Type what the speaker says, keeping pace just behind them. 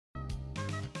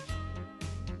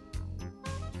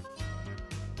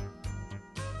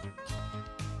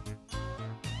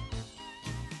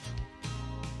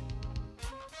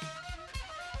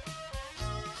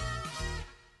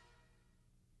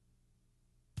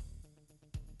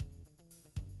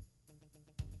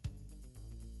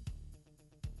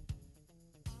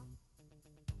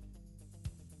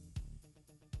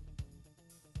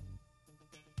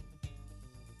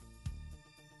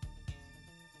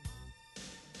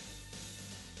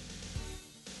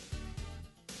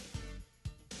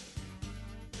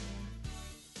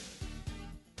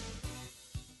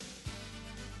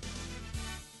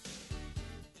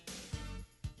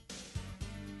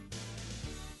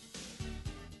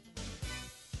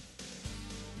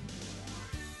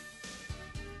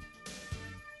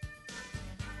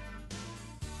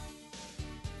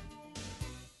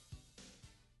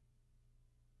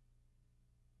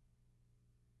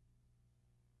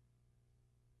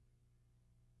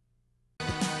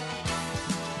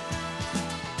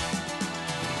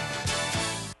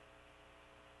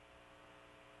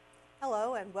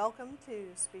and welcome to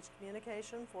Speech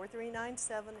Communication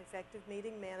 4397, Effective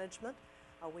Meeting Management.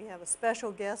 We have a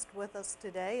special guest with us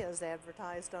today as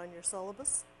advertised on your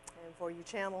syllabus. And for you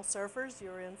channel surfers,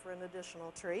 you're in for an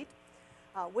additional treat.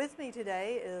 With me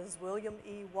today is William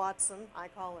E. Watson, I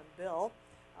call him Bill,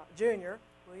 Jr.,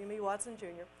 William E. Watson,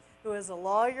 Jr., who is a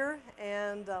lawyer,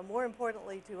 and more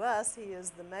importantly to us, he is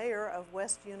the mayor of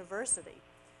West University.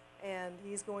 And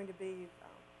he's going to be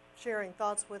sharing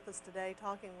thoughts with us today,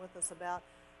 talking with us about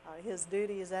his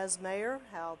duties as mayor,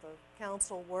 how the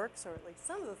council works, or at least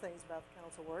some of the things about the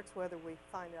council works. Whether we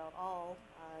find out all,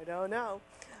 I don't know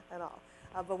at all.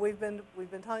 But we've been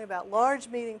talking about large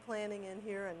meeting planning in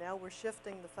here, and now we're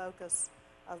shifting the focus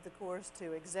of the course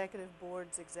to executive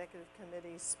boards, executive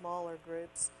committees, smaller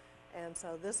groups. And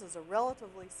so this is a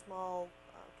relatively small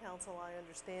council, I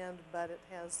understand, but it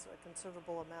has a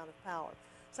considerable amount of power.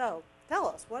 So tell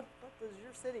us, what does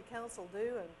your city council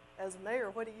do, and as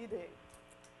mayor, what do you do?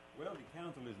 Well, the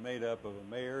council is made up of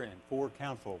a mayor and 4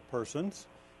 council persons.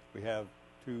 We have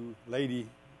 2 lady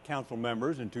council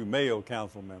members and 2 male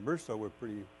council members, so we're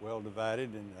pretty well divided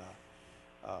and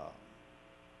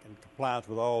in compliance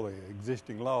with all the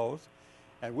existing laws.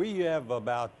 And we have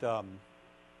about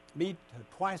meet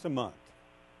twice a month.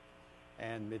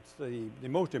 And it's the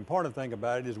most important thing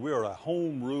about it is we're a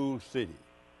home rule city.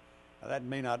 Now, that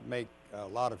may not make a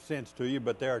lot of sense to you,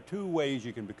 but there are 2 ways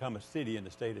you can become a city in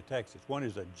the state of Texas. One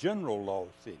is a general law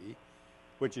city,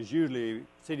 which is usually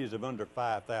cities of under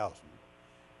 5,000.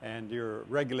 And you're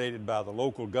regulated by the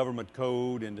local government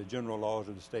code and the general laws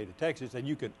of the state of Texas, and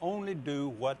you can only do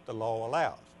what the law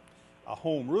allows. A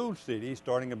home rule city,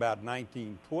 starting about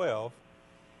 1912,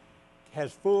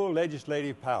 has full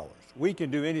legislative powers. We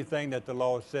can do anything that the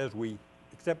law says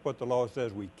except what the law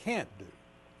says we can't do.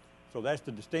 So that's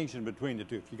the distinction between the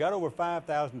 2. If you got over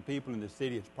 5,000 people in the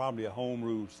city, it's probably a home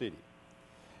rule city.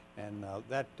 And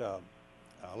that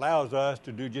allows us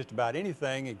to do just about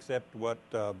anything except what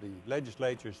the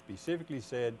legislature specifically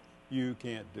said you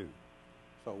can't do.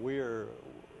 So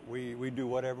we do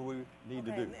whatever we need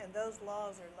to do. And those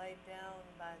laws are laid down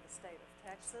by the state of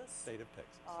Texas? State of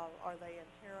Texas. Are they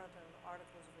inherent in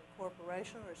articles of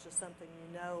incorporation, or is it just something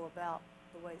you know about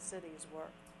the way cities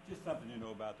work? Just something you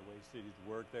know about the way cities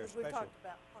work. They're we special.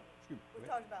 We've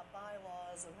talked about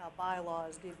bylaws and how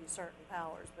bylaws give you certain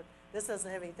powers, but this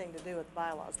doesn't have anything to do with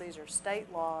bylaws. These are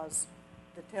state laws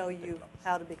that tell you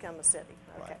how to become a city.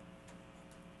 Okay. Right.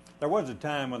 There was a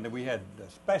time when we had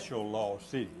special law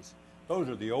cities. Those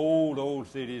are the old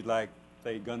cities like,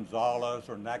 say, Gonzales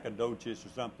or Nacogdoches or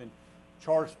something.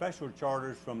 Special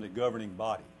charters from the governing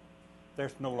body.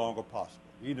 That's no longer possible.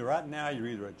 Either right now you're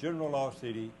either a general law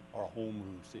city or a home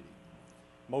rule city.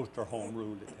 Most are home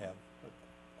rule that have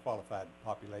a qualified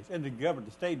population. And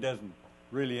the state doesn't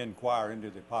really inquire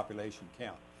into the population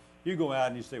count. You go out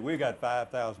and you say, we got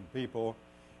 5,000 people,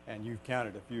 and you've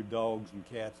counted a few dogs and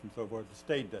cats and so forth. The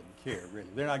state doesn't care, really.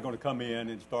 They're not going to come in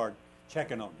and start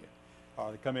checking on you.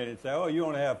 Or they come in and say, oh, you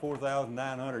only have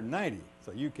 4,990,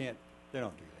 so you can't. They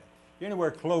don't do that. If you're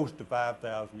anywhere close to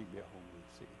 5,000, you can be a home rule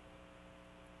city.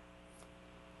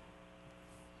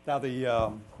 Now,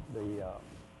 the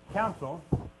council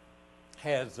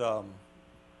has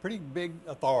pretty big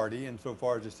authority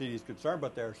insofar as the city is concerned,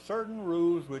 but there are certain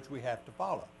rules which we have to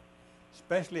follow,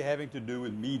 especially having to do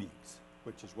with meetings,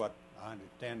 which is what I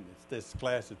understand this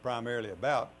class is primarily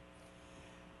about.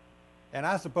 And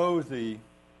I suppose you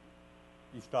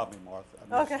stop me, Martha.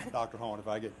 Okay. Dr. Horn, if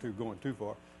I get going too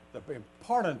far. The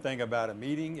important thing about a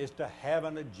meeting is to have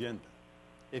an agenda.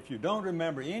 If you don't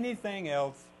remember anything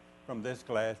else from this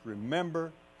class,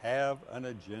 remember, have an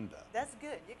agenda. That's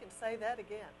good. You can say that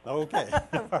again. Okay.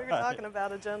 We're talking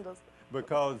about agendas.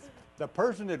 Because the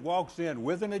person that walks in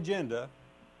with an agenda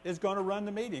is going to run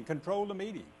the meeting, control the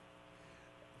meeting.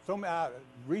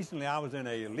 Recently I was in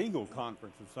a legal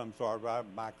conference of some sort.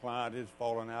 My client is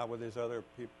falling out with this other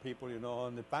people, you know,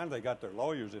 and finally they got their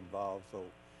lawyers involved, so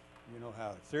you know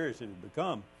how serious it had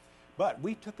become. But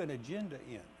we took an agenda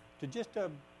in to just a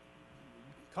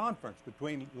conference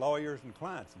between lawyers and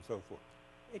clients and so forth.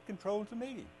 It controls the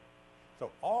meeting.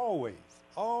 So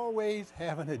always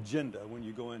have an agenda when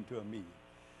you go into a meeting.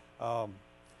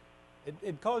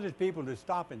 It causes people to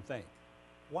stop and think,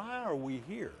 why are we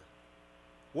here?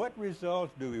 What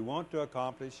results do we want to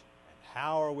accomplish, and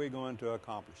how are we going to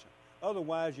accomplish them?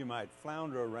 Otherwise, you might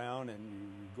flounder around and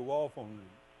you go off on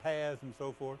paths and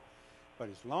so forth. But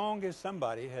as long as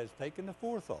somebody has taken the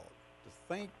forethought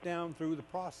to think down through the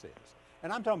process,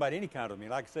 and I'm talking about any kind of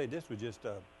meeting. Like I say, this was just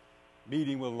a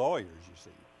meeting with lawyers, you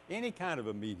see. Any kind of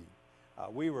a meeting.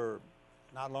 We were,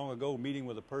 not long ago, meeting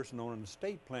with a person on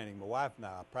estate planning. My wife and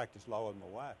I practice law with my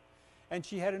wife. And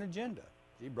she had an agenda.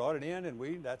 He brought it in,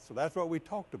 and that's what we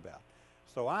talked about.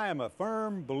 So I am a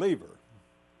firm believer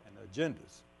in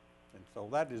agendas. And so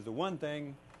that is the one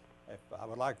thing I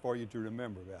would like for you to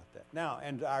remember about that. Now,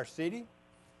 and our city,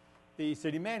 the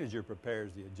city manager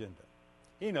prepares the agenda.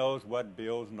 He knows what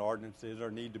bills and ordinances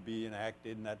need to be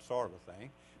enacted and that sort of thing.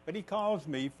 But he calls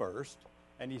me first,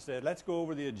 and he said, let's go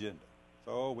over the agenda.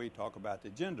 So we talk about the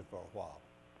agenda for a while.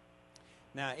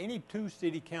 Now, any two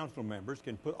city council members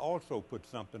can also put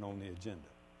something on the agenda.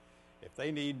 If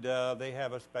they need, they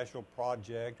have a special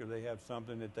project or they have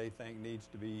something that they think needs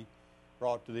to be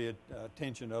brought to the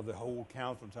attention of the whole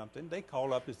council or something, they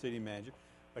call up the city manager.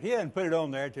 But he doesn't put it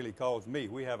on there until he calls me.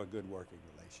 We have a good working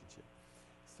relationship.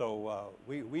 So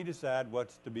we decide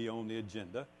what's to be on the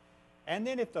agenda. And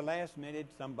then if the last minute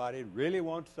somebody really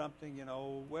wants something, you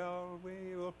know, well,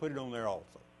 we will put it on there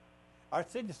also. Our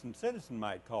citizen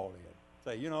might call in.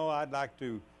 Say, you know, I'd like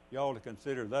y'all to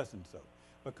consider thus and so.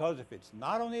 Because if it's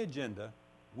not on the agenda,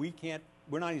 we're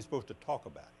not even supposed to talk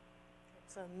about it.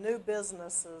 So new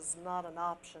business is not an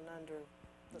option under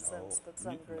the sense that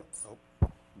some groups.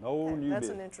 No new business. That's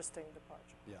an interesting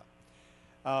departure.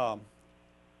 Yeah.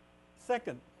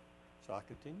 Second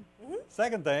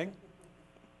thing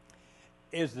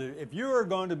is that if you're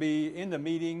going to be in the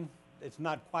meeting, it's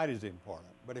not quite as important.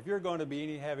 But if you're going to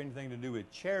have anything to do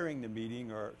with chairing the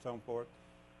meeting or so forth,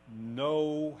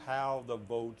 know how the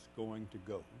vote's going to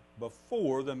go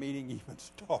before the meeting even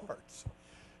starts.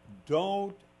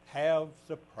 Don't have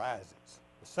surprises.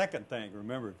 The second thing,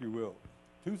 remember, if you will,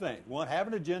 two things. One, have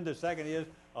an agenda. Second is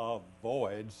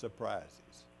avoid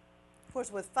surprises. Of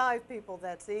course, with 5 people,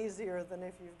 that's easier than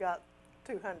if you've got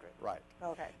 200. Right.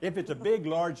 Okay. If it's a big,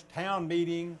 large town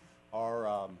meeting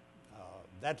or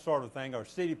that sort of thing, or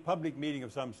city public meeting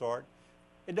of some sort,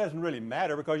 it doesn't really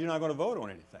matter because you're not going to vote on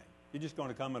anything. You're just going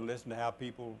to come and listen to how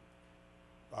people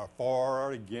are for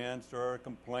or against or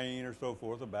complain or so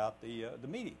forth about the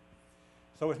meeting.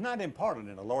 So it's not important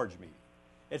in a large meeting.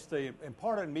 It's the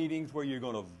important meetings where you're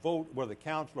going to vote, where the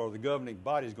council or the governing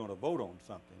body is going to vote on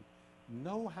something.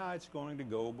 Know how it's going to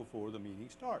go before the meeting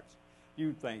starts.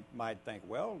 You might think,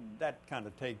 well, that kind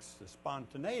of takes the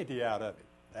spontaneity out of it.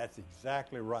 That's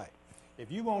exactly right. If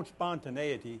you want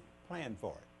spontaneity, plan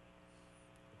for it.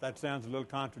 If that sounds a little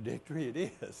contradictory, it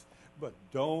is. But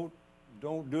don't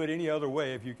do it any other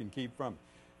way if you can keep from it.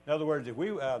 In other words, if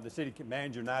the city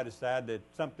manager and I decide that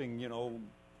something, you know,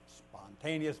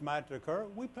 spontaneous might occur,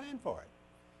 we plan for it.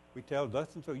 We tell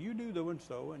Dustin, so you do and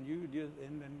so, and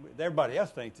and everybody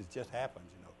else thinks it just happens,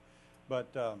 you know. But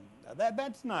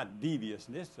that's not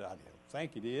deviousness. I don't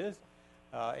think it is.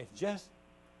 It just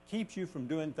keeps you from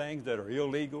doing things that are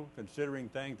illegal, considering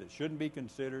things that shouldn't be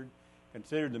considered,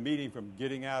 consider the meeting from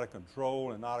getting out of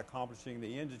control and not accomplishing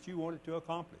the ends that you wanted to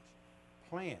accomplish.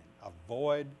 Plan.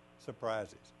 Avoid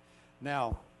surprises.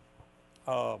 Now,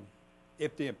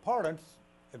 if the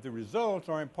results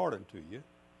are important to you,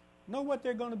 know what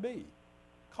they're going to be.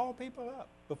 Call people up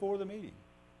before the meeting.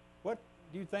 What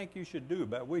do you think we should do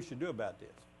about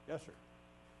this? Yes, sir.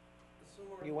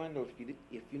 You want to know if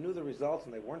you knew the results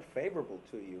and they weren't favorable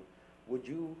to you, would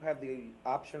you have the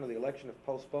option or the election of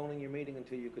postponing your meeting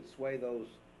until you could sway those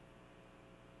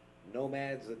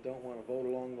nomads that don't want to vote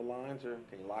along the lines, or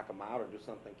can you lock them out or do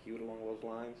something cute along those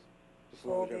lines?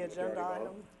 Pull the agenda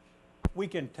item. We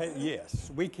can yes,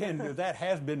 we can do that.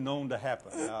 Has been known to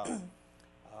happen.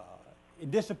 It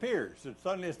disappears.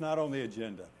 Suddenly it's not on the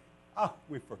agenda. Oh,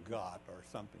 we forgot or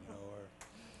something, you know, or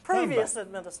previous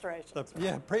administration.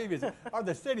 Previous. Or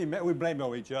the city, we blame it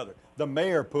on each other. The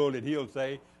mayor pulled it, he'll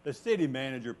say. The city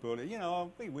manager pulled it. You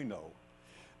know, we know.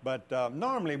 But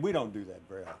normally we don't do that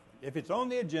very often. If it's on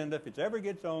the agenda, if it ever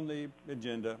gets on the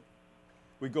agenda,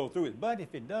 we go through it. But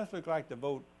if it does look like the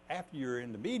vote after you're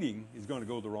in the meeting is going to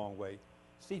go the wrong way,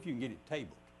 see if you can get it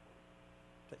tabled.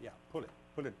 Yeah, pull it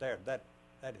there, that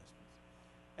instance.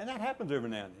 And that happens every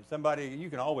now and then. You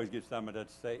can always get somebody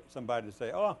to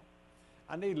say, oh,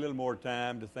 I need a little more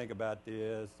time to think about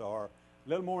this, or a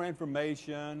little more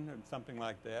information, or something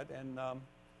like that. And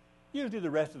usually the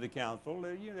rest of the council,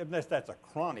 unless that's a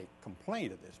chronic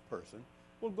complaint of this person,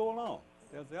 will go along.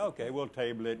 They'll say, okay, we'll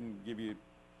table it and give you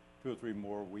 2 or 3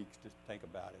 more weeks to think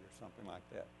about it or something like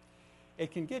that.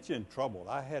 It can get you in trouble.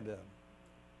 I had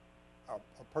our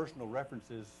personal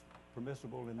references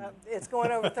permissible in it's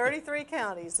going over 33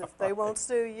 counties. If they won't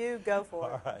sue you, go for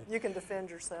it. All right. You can defend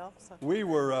yourself. So. We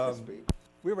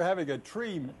were having a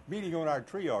tree meeting on our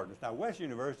tree ordinance. Now, West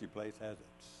University Place has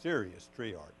a serious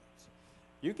tree ordinance.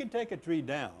 You can take a tree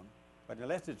down, but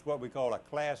unless it's what we call a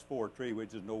class 4 tree,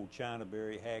 which is an old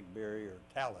Chinaberry, hackberry, or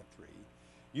tallow tree,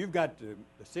 you've got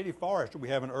the city forester. We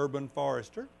have an urban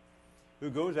forester. who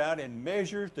goes out and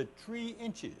measures the tree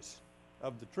inches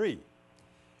of the tree.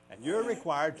 And you're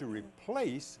required to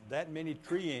replace that many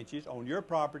tree inches on your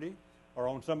property or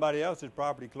on somebody else's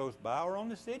property close by or on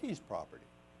the city's property.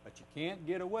 But you can't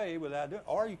get away without doing it,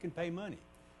 or you can pay money.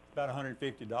 It's about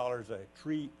 $150 a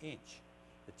tree inch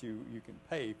that you can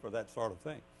pay for that sort of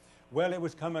thing. Well, it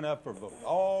was coming up for vote.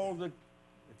 All the,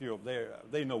 if you're there,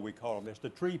 they know we call them this. The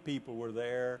tree people were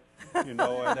there, and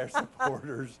their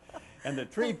supporters. And the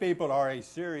tree people are a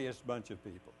serious bunch of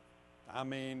people. I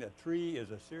mean, a tree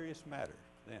is a serious matter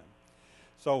to them.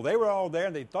 So they were all there,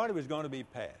 and they thought it was going to be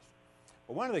passed.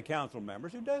 Well, one of the council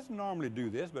members, who doesn't normally do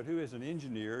this, but who is an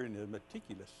engineer and a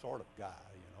meticulous sort of guy,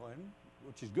 and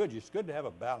which is good. It's good to have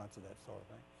a balance of that sort of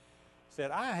thing.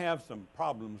 Said, I have some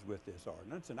problems with this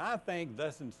ordinance, and I think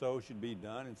thus and so should be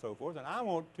done, and so forth, and I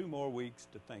want 2 more weeks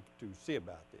to see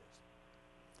about this.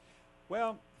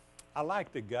 Well, I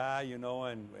liked the guy, and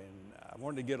I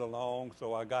wanted to get along,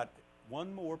 so I got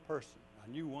one more person.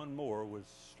 I knew one more was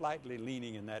slightly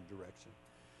leaning in that direction.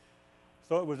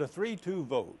 So it was a 3-2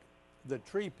 vote. The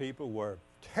tree people were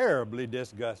terribly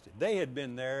disgusted. They had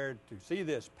been there to see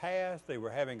this pass. They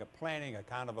were planning a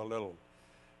kind of a little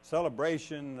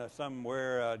celebration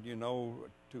somewhere,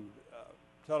 to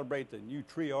celebrate the new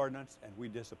tree ordinance, and we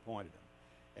disappointed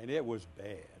them. And it was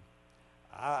bad.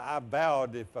 I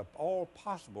vowed, if at all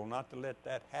possible, not to let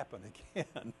that happen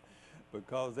again,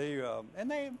 because they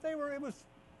were. It was.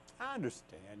 I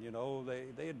understand,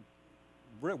 they had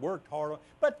worked hard on.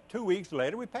 But 2 weeks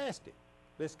later, we passed it.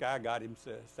 This guy got him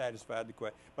satisfied the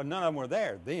question, but none of them were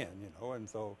there then, and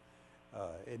so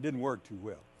it didn't work too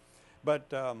well.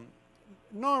 But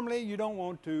normally, you don't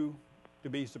want to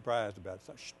be surprised about it.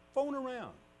 So phone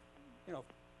around,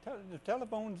 the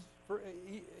telephone's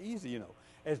easy,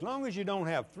 As long as you don't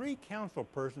have 3 council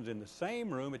persons in the same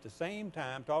room at the same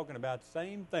time talking about the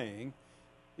same thing,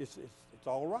 it's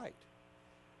all right.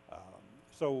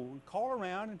 So call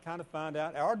around and kind of find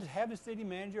out, or just have the city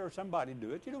manager or somebody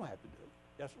do it. You don't have to do it.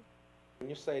 Yes, sir? When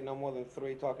you say no more than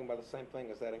 3 talking about the same thing,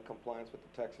 is that in compliance with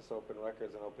the Texas Open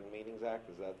Records and Open Meetings Act?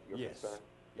 Is that your Yes. concern?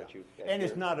 Yeah. That you And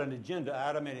it's not an agenda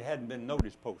item, and it hadn't been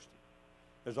notice posted.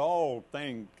 There's all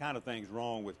kind of things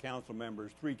wrong with council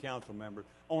members, 3 council members,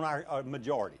 on our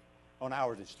majority. On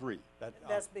ours, it's 3.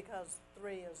 That's because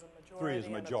 3 is a majority. 3 is a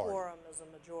majority. And a quorum is a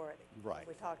majority. Right.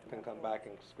 We talked You can about come quorum. back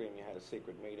and scream you had a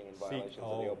secret meeting in violation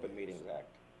of the Open Meetings Act.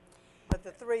 But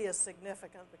the 3 is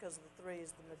significant because the 3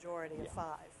 is the majority of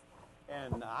 5.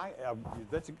 And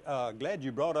that's glad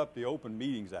you brought up the Open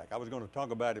Meetings Act. I was going to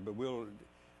talk about it, but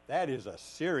that is a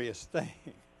serious thing.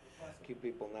 Prosecute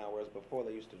people now, whereas before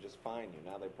they used to just fine you.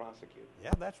 Now they prosecute. Yeah,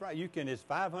 that's right. It's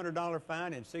 $500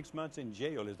 fine and 6 months in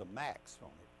jail is the max on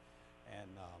it. And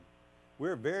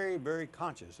we're very, very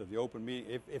conscious of the open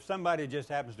meeting. If somebody just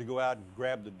happens to go out and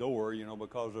grab the door,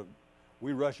 because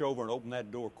we rush over and open that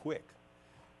door quick,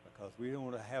 because we don't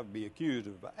want to be accused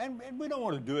of, and we don't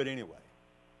want to do it anyway.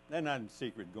 There's nothing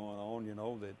secret going on,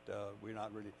 that we're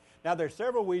not really. Now, there's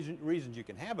several reasons you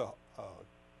can have a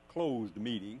closed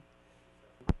meeting.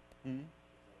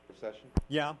 Session?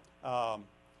 Yeah.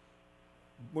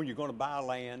 When you're going to buy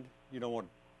land, you don't want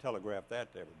to telegraph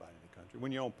that to everybody in the country.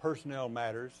 When you're on personnel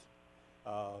matters,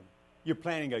 you're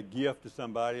planning a gift to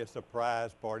somebody, a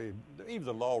surprise party. Even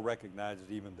the law recognizes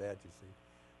even that, you see.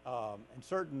 And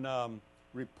certain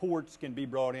reports can be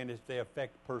brought in if they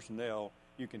affect personnel.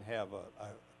 You can have a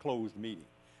closed meeting.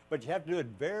 But you have to do it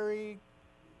very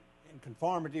in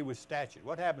conformity with statute.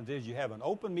 What happens is you have an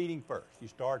open meeting first. You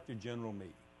start your general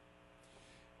meeting.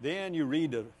 Then you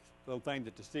read the little thing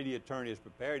that the city attorney has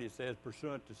prepared. It says,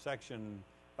 pursuant to section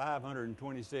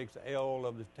 526L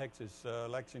of the Texas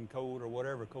Election Code, or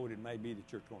whatever code it may be that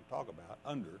you're going to talk about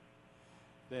under.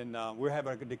 Then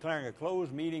we're declaring a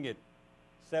closed meeting at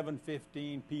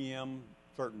 7:15 p.m.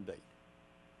 certain date.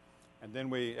 And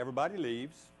then everybody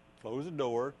leaves, close the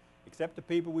door, except the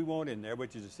people we want in there,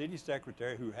 which is the city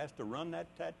secretary who has to run that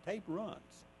tape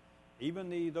runs.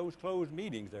 Even those closed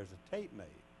meetings, there's a tape made.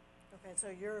 Okay, so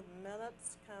your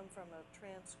minutes come from a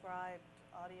transcribed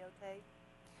audio tape?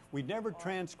 We never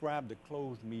transcribe the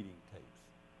closed meeting tapes.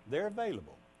 They're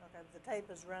available. Okay, the tape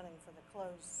is running for the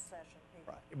closed session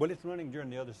people. Right. Well, it's running during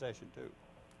the other session, too.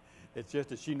 It's just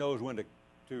that she knows when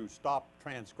to stop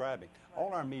transcribing. Right.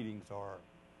 All our meetings are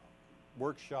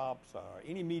workshops, or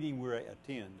any meeting we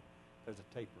attend, there's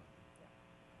a tape run.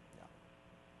 Yeah.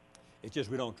 It's just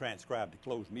we don't transcribe the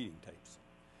closed meeting tapes.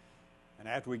 And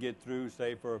after we get through,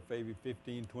 say for maybe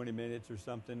 15, 20 minutes or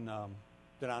something,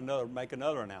 then I'll make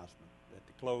another announcement that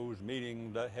the closed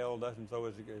meeting held thus and so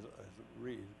is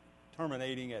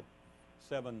terminating at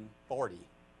 7:40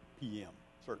 p.m.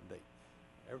 certain date.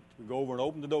 We go over and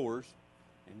open the doors,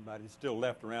 Anybody's still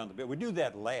left around the building. We do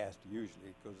that last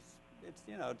usually because it's,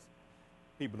 you know, it's,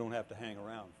 people don't have to hang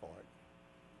around for it.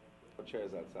 No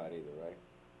chairs outside either, right?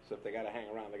 So if they got to hang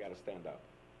around, they got to stand up.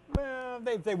 Well,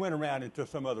 if they went around into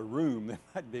some other room, they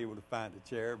might be able to find a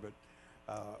chair, but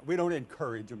we don't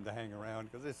encourage them to hang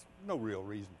around because there's no real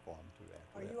reason for them to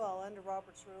after that. Are you all under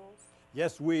Robert's rules?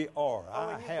 Yes, we are.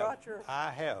 Oh, you brought your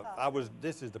I have. copy.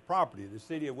 This is the property of the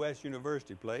City of West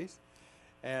University Place,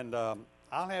 and I'll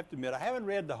have to admit I haven't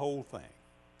read the whole thing.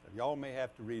 Y'all may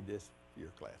have to read this for your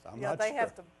class. I'm Yeah, not they sure.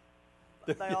 have to.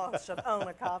 They all should own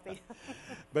a copy.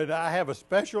 But I have a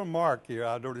special mark here.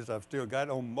 I notice I've still got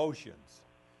on motions.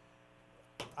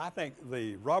 I think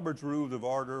the Robert's Rules of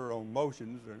Order on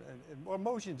motions, or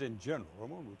motions in general, are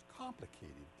one of the most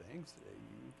complicated things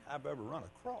I've ever run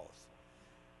across.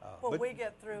 When but we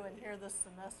get through in here this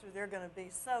semester, they're going to be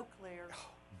so clear.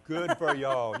 good for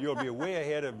y'all. You'll be way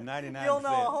ahead of 99%. You'll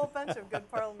know a whole bunch of good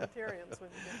parliamentarians when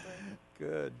you get through.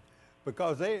 Good.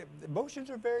 Because motions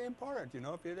are very important. You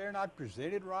know, if they're not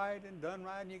presented right and done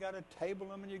right, and you got to table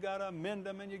them, and you got to amend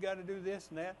them, and you got to do this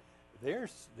and that, they're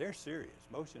serious.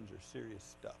 Motions are serious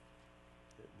stuff.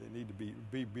 They need to be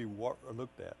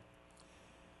looked at.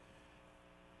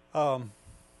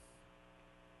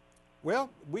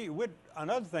 Well,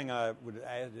 another thing I would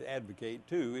advocate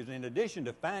too is, in addition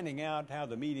to finding out how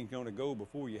the meeting's going to go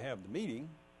before you have the meeting,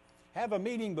 have a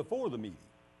meeting before the meeting.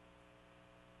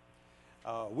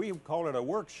 We call it a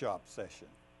workshop session.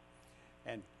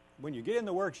 And when you get in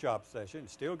the workshop session,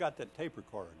 still got that tape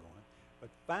recorder going, but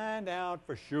find out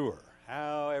for sure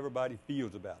how everybody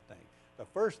feels about things. The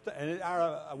first, and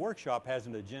our workshop has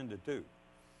an agenda too.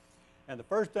 And the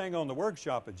first thing on the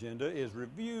workshop agenda is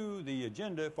review the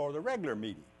agenda for the regular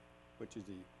meeting, which is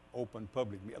the open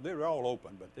public meeting. They're all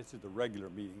open, but this is the regular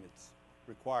meeting that's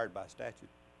required by statute.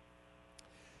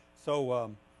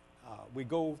 So we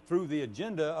go through the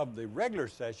agenda of the regular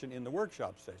session in the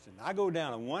workshop session. I go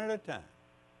down them one at a time.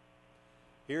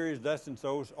 Here is thus and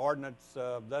so's ordinance,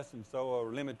 thus and so,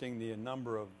 or limiting the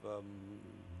number of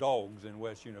dogs in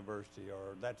West University,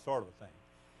 or that sort of thing.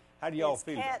 How do y'all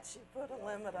feel? Cats, you put a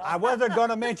limit on. I wasn't going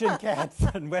to mention cats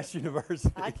in West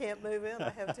University. I can't move in.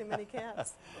 I have too many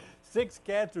cats. 6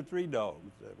 cats or 3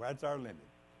 dogs. That's our limit.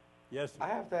 Yes, sir. I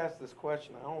have to ask this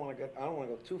question. I don't want to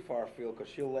go too far afield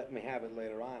because she'll let me have it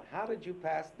later on. How did you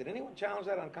pass? Did anyone challenge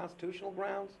that on constitutional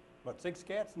grounds? What, 6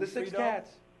 cats and The 3 6 dogs?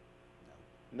 cats.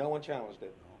 No one challenged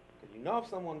it. Because you know if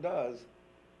someone does.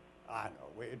 I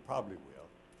know. It probably will.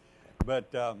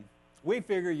 But we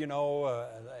figure, you know,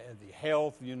 the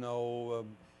health, you know,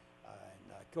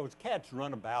 because cats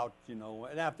run about, you know.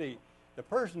 And if the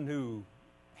person who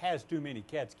has too many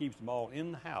cats keeps them all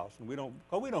in the house, and we don't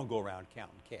go around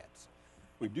counting cats.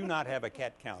 We do not have a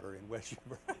cat counter in West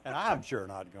University, and I'm sure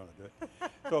not going to do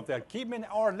it. So if they'll keep them in,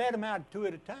 or let them out 2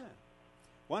 at a time.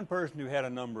 One person who had a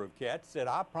number of cats said,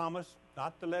 I promise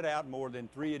not to let out more than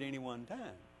 3 at any one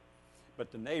time.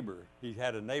 But the neighbor, he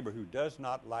had a neighbor who does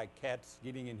not like cats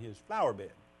getting in his flower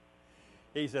bed.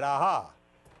 He said, aha,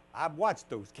 I've watched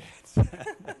those cats.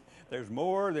 There's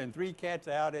more than 3 cats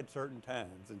out at certain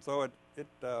times. And so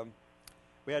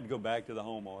we had to go back to the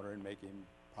homeowner and make him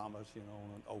promise, you know,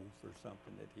 on an oath or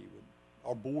something that he would,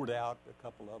 or board out a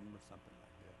couple of them or something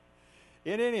like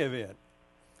that. In any event,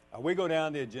 we go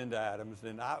down the agenda items,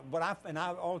 and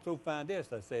I also find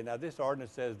this. I say, now this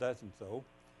ordinance says thus and so.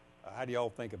 How do y'all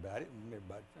think about it? And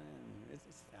everybody, it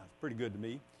sounds pretty good to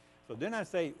me. So then I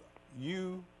say,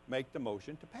 you make the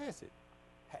motion to pass it.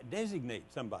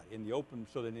 Designate somebody in the open,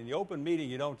 so that in the open meeting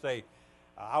you don't say,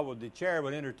 the chair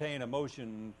would entertain a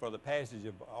motion for the passage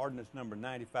of ordinance number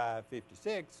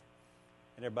 9556,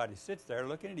 and everybody sits there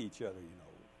looking at each other, you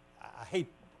know. I hate,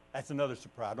 that's another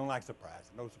surprise. I don't like surprise,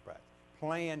 no surprise.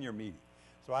 Plan your meeting.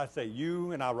 So I say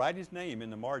you, and I'll write his name in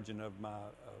the margin of my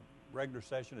regular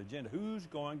session agenda. Who's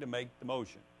going to make the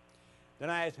motion? Then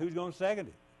I ask, who's going to second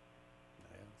it?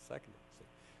 Second it.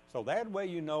 So that way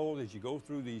you know as you go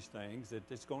through these things that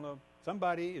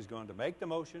somebody is going to make the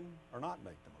motion or not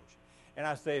make the motion. And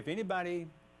I say, if anybody,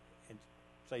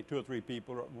 say 2 or 3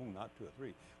 people, or well, not 2 or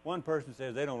 3, one person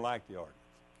says they don't like the ordinance.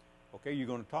 Okay, you're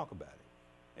going to talk about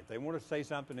it. If they want to say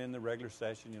something in the regular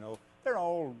session, you know, they're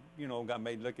all, you know, got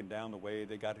made looking down the way.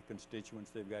 They got a constituents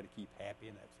they've got to keep happy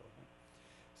and that sort of thing.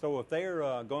 So if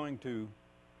they're going to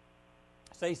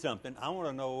say something, I want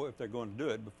to know if they're going to do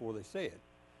it before they say it.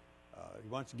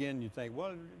 Once again, you think,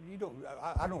 well,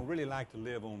 I don't really like to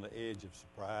live on the edge of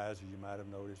surprise, as you might have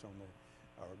noticed,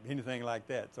 or anything like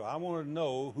that. So I want to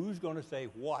know who's going to say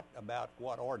what about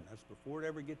what ordinance before it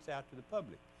ever gets out to the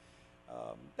public.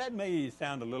 That may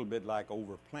sound a little bit like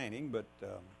over planning, but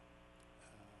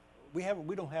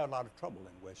we don't have a lot of trouble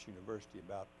in West University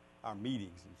about our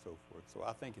meetings and so forth. So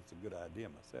I think it's a good idea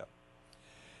myself.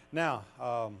 Now,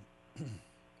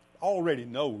 already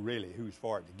know really who's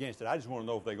for it and against it. I just want to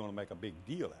know if they're going to make a big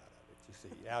deal out of it, you see,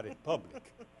 out in public.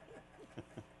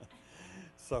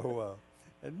 So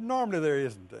normally there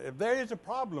isn't. If there is a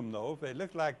problem, though, if it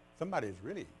looks like somebody's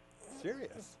really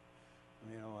serious,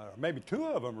 you know, or maybe two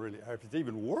of them really, or if it's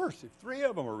even worse, if three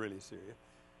of them are really serious,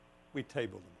 we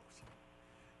table the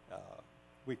motion.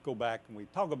 We go back and we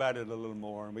talk about it a little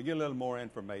more, and we get a little more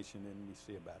information, and we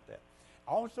see about that.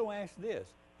 I also ask this: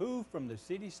 who from the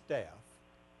city staff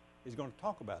is going to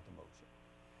talk about the motion?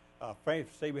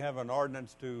 Say we have an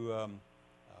ordinance to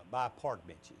buy park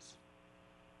benches.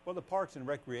 Well, the Parks and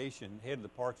Recreation, head of the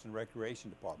Parks and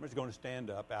Recreation Department is going to stand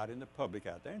up out in the public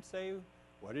out there and say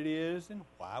what it is and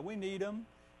why we need them,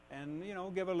 and, you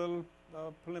know, give a little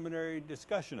preliminary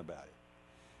discussion about it.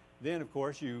 Then, of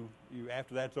course, you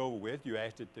after that's over with, you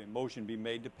ask that the motion be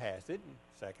made to pass it and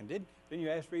seconded. Then you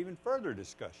ask for even further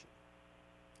discussion.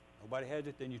 Nobody has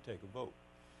it, then you take a vote.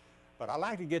 But I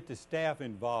like to get the staff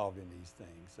involved in these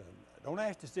things. Don't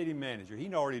ask the city manager.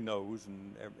 He already knows,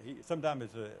 and sometimes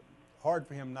it's hard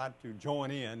for him not to join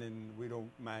in, and we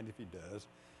don't mind if he does.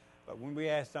 But when we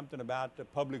ask something about the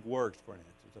public works, for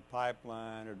instance, a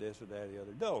pipeline or this or that or the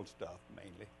other, dull stuff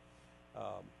mainly,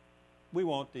 we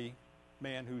want the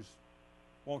man who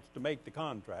wants to make the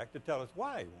contract to tell us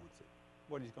why he wants it,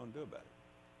 what he's going to do about it.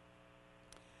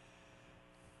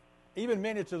 Even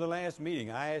minutes of the last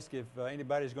meeting, I ask if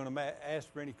anybody's going to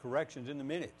ask for any corrections in the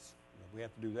minutes. We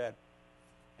have to do that.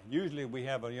 And usually we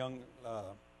have a young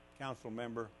council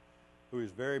member who is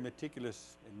very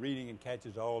meticulous in reading and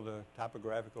catches all the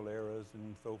typographical errors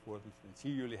and so forth. And she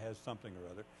usually has something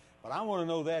or other. But I want to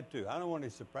know that too. I don't want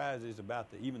any surprises about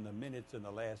even the minutes in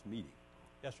the last meeting.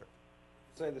 Yes, sir.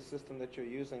 Say the system that you're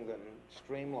using then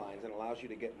streamlines and allows you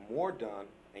to get more done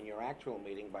in your actual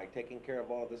meeting by taking care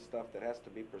of all this stuff that has to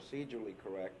be procedurally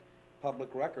correct, public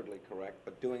recordly correct,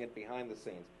 but doing it behind the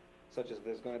scenes. Such as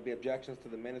there's going to be objections to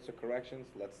the minutes or corrections,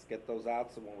 let's get those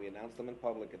out so when we announce them in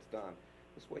public, it's done.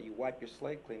 This way you wipe your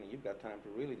slate clean and you've got time to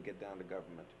really get down to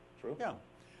government. True? Yeah,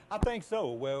 I think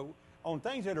so. Well, on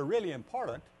things that are really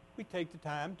important, we take the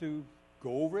time to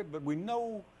go over it, but we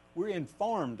know we're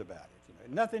informed about it.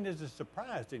 Nothing is a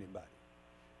surprise to anybody.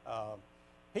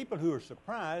 People who are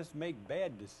surprised make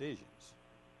bad decisions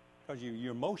because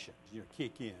your emotions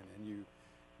kick in, and you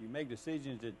make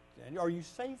decisions or you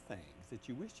say things that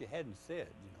you wish you hadn't said,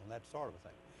 that sort of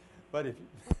thing.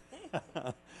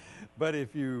 But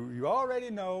if you already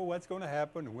know what's going to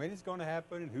happen and when it's going to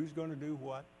happen and who's going to do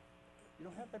what, you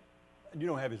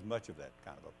don't have as much of that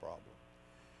kind of a problem.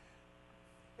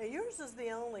 Now, yours is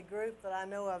the only group that I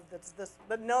know of that's this,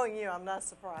 but knowing you, I'm not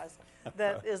surprised,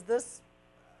 that is this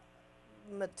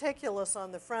meticulous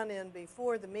on the front end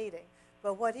before the meeting.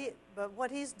 But what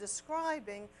he's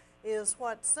describing is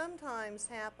what sometimes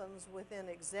happens within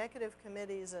executive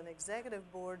committees and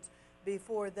executive boards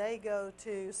before they go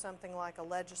to something like a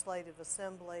legislative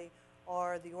assembly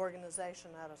or the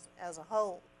organization as a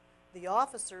whole. The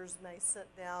officers may sit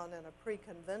down in a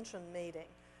pre-convention meeting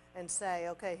and say,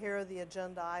 okay, here are the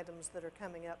agenda items that are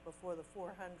coming up before the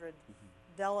 400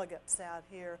 delegates out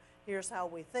here. Here's how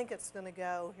we think it's going to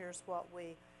go. Here's what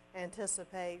we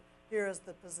anticipate. Here is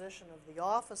the position of the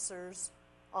officers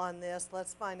on this.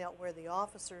 Let's find out where the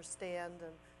officers stand,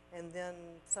 and then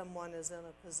someone is in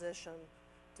a position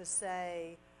to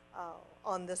say,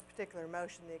 on this particular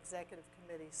motion, the executive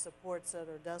committee supports it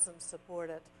or doesn't support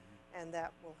it, and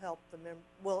that will help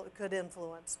it could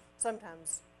influence.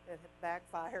 Sometimes it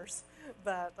backfires,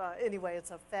 but anyway,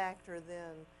 it's a factor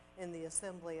then in the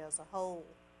assembly as a whole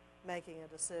making a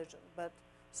decision. But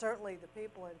certainly the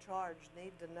people in charge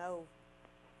need to know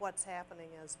what's happening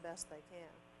as best they can.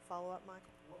 Follow up, Michael?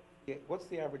 Yeah, what's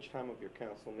the average time of your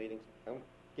council meetings? I'll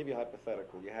give you a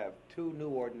hypothetical. You have 2 new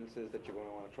ordinances that you're going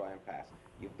to want to try and pass.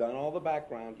 You've done all the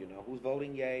background. You know who's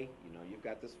voting yay. You know you've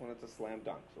got this one. It's a slam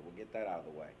dunk, so we'll get that out of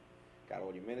the way. Got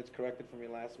all your minutes corrected from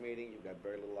your last meeting. You've got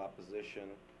very little opposition.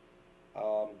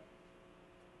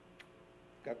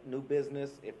 Got new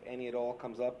business, if any at all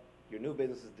comes up. Your new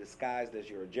business is disguised as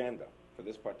your agenda for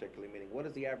this particular meeting. What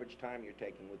is the average time you're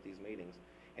taking with these meetings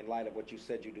in light of what you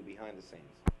said you do behind the scenes?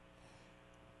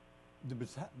 The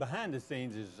behind the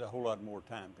scenes is a whole lot more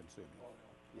time consuming.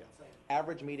 Yeah.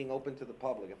 Average meeting open to the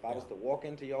public. If I was to walk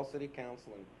into your city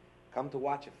council and come to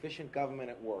watch efficient government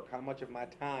at work, how much of my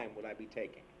time would I be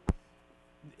taking?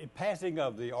 The passing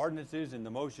of the ordinances and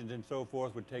the motions and so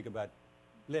forth would take about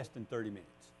less than 30 minutes.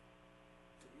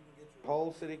 So you can get your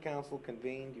whole city council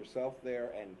convened, yourself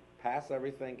there, and pass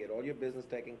everything, get all your business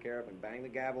taken care of, and bang the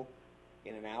gavel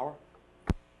in an hour?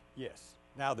 Yes.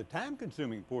 Now, the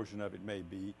time-consuming portion of it may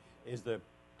be is the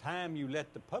time you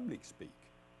let the public speak.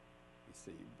 You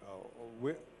see,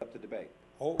 we're Up to debate.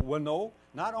 oh well, no,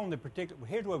 not on the particular.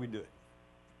 Here's where we do it.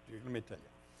 Let me tell you.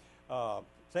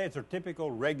 Say it's a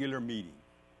typical regular meeting.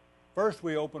 First,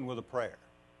 we open with a prayer.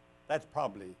 That's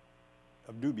probably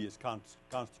of dubious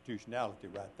constitutionality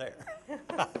right there.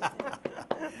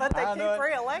 But they I know keep it,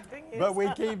 re-electing you. but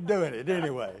we keep doing it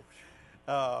anyway.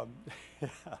 But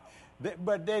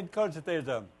then, because there's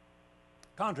a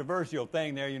controversial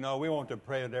thing there, you know, we want to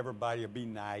pray that everybody will be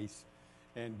nice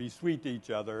and be sweet to each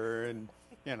other, and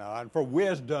you know, and for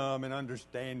wisdom and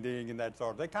understanding and that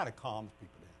sort of. That kind of calms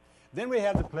people down. Then we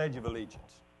have the Pledge of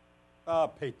Allegiance,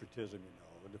 patriotism, you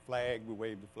know, with the flag. We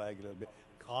wave the flag a little bit.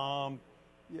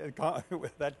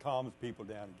 That calms people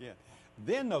down again.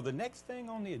 Then, though, the next thing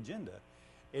on the agenda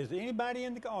is anybody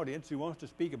in the audience who wants to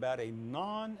speak about a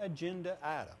non-agenda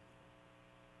item.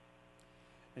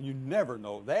 And you never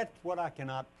know. That's what I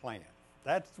cannot plan.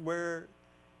 That's where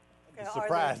the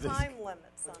surprise Are there is. time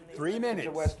limits on these? 3 minutes.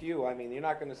 To West U, I mean, you're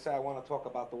not going to say, I want to talk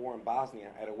about the war in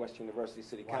Bosnia at a West University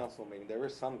City Right. Council meeting. There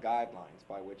is some guidelines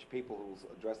by which people who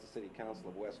address the City Council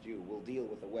of West U will deal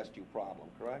with the West U problem,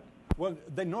 correct? Well,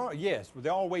 yes, they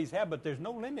always have, but there's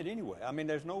no limit anyway. I mean,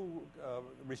 there's no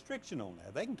restriction on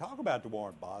that. They can talk about the war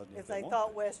in Bosnia If they want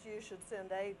thought to. West U should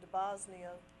send aid to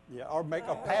Bosnia, Yeah, or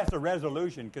pass a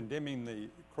resolution condemning the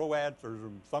Croats or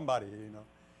somebody, you know.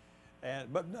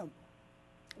 But no,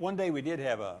 one day we did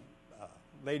have a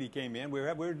lady came in. We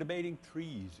were debating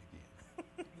trees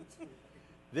again.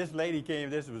 This lady came.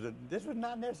 This was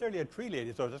not necessarily a tree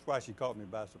lady, so that's why she caught me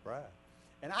by surprise.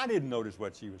 And I didn't notice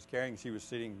what she was carrying. She was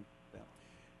sitting down,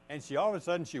 and all of a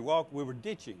sudden she walked. We were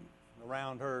ditching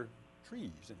around her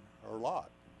trees and her lot.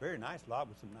 Very nice lot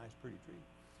with some nice, pretty trees.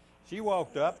 She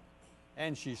walked up,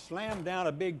 and she slammed down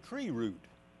a big tree root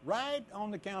right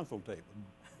on the council table.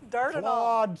 dirt and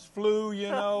all. Clods flew, you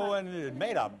know, and it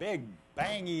made a big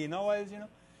bangy noise, you know.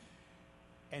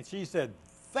 And she said,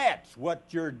 "That's what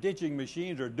your ditching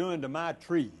machines are doing to my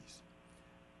trees."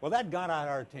 Well, that got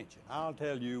our attention. I'll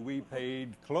tell you, we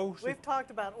paid close. We've talked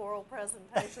about oral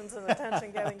presentations and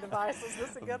attention-getting devices.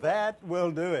 This is a good one. That will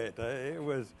do it. It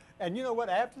was, and you know what?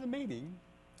 After the meeting,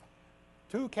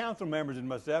 2 council members and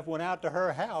myself went out to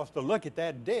her house to look at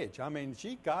that ditch. I mean,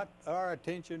 she got our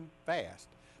attention fast.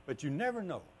 But you never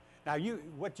know. Now,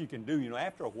 what you can do, you know,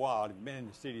 after a while, I've been in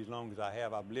the city as long as I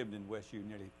have. I've lived in West U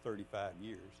nearly 35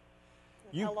 years.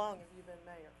 And how long have you been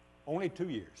mayor? Only 2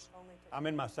 years. Only 2. I'm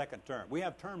in my 2nd term. We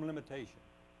have term limitation.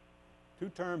 2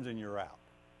 terms and you're out.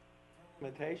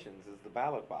 Limitations is the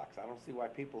ballot box. I don't see why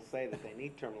people say that they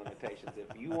need term limitations.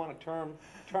 If you want to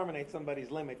terminate somebody's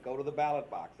limit, go to the ballot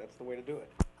box. That's the way to do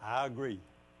it. I agree.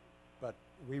 But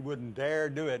we wouldn't dare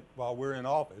do it while we're in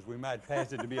office. We might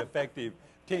pass it to be effective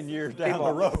 10 years down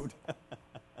the road.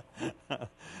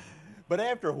 But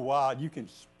after a while, you can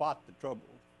spot the trouble.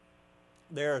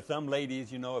 There are some ladies,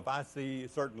 you know, if I see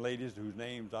certain ladies whose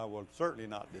names I will certainly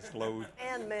not disclose.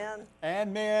 And men.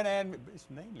 And men, and it's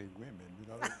mainly women, you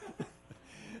know.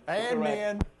 And Correct.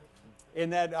 men,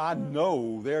 in that I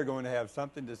know they're going to have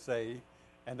something to say,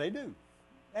 and they do.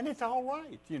 And it's all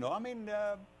right, you know. I mean,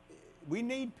 we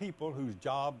need people who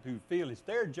feel it's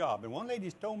their job. And one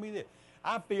lady's told me this: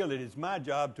 I feel that it's my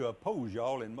job to oppose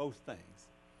y'all in most things.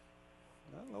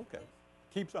 Well, okay.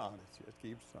 Keeps honest,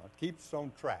 yes, keeps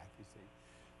on track, you see.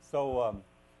 So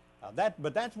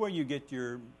but that's where you get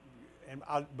your,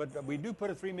 but we do put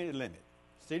a 3-minute limit.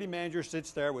 City manager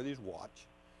sits there with his watch,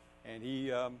 and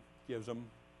he gives them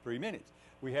 3 minutes.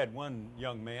 We had one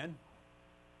young man,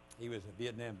 he was a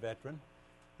Vietnam veteran,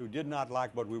 who did not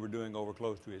like what we were doing over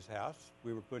close to his house.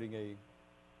 We were putting if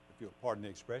you'll pardon the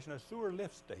expression, a sewer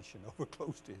lift station over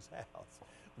close to his house.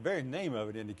 The very name of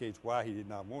it indicates why he did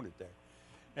not want it there.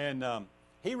 And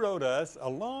he wrote us a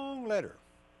long letter,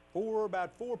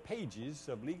 about 4 pages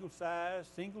of legal-size,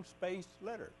 single-spaced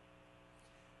letter.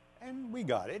 And we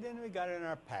got it, and we got it in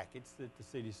our packets that the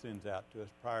city sends out to us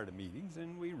prior to meetings,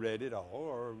 and we read it all,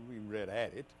 or we read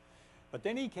at it. But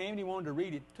then he came and he wanted to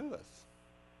read it to us.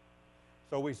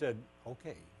 So we said,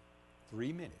 okay,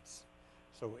 3 minutes.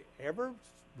 So every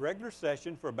regular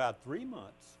session for about 3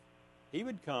 months, he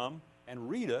would come and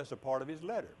read us a part of his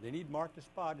letter. Then he'd mark the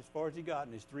spot as far as he got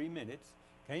in his 3 minutes,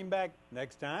 came back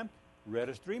next time, read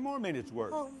us 3 more minutes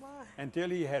worth. Oh, my. Until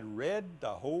he had read the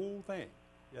whole thing.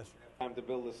 Yes, sir. Time to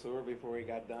build the sewer before he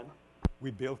got done?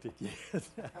 We built it, yes.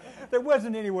 There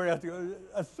wasn't anywhere else to go.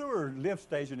 A sewer lift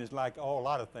station is like a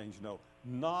lot of things, you know,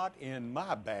 not in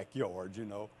my backyard, you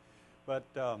know. But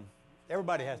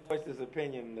everybody has to. Voiced his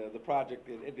opinion, the project,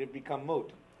 it had become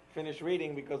moot. finish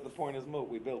reading because the point is moot.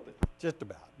 We built it. Just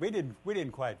about. We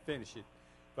didn't quite finish it,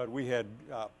 but we had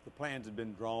the plans had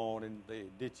been drawn and the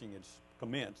ditching had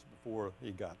commenced before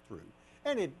he got through.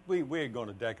 And we're going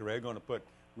to decorate. We're going to put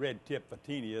red tip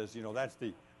photinias. You know, that's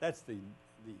the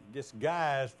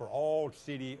disguise for all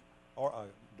city or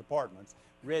departments.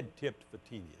 Red tipped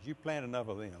photinias. You plant enough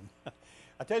of them.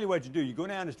 I tell you what you do. You go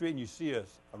down the street and you see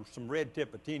some red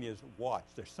tip photinias. Watch.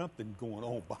 There's something going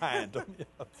on behind them. You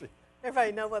know,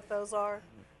 Everybody know what those are?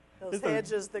 Those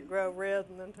hedges that grow red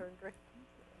and then turn green.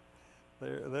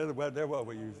 They're what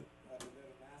we use.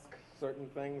 Certain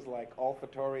things like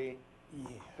olfactory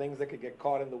things that could get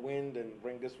caught in the wind and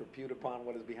bring disrepute upon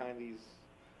what is behind these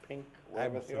pink,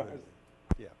 whatever they are.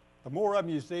 Yeah. The more of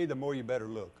them you see, the more you better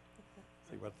look.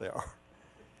 See what they are.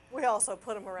 We also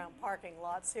put them around parking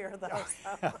lots here, though.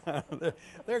 So.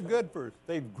 They're good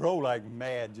they grow like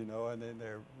mad, you know, and then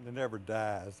they never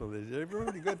die. So they're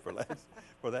really good for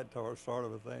that sort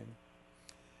of a thing.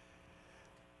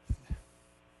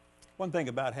 One thing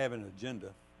about having an agenda,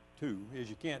 too, is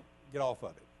you can't get off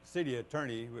of it. City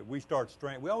attorney,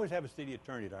 we always have a city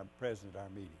attorney present at our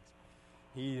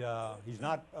meetings. He's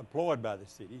not employed by the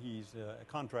city. He's a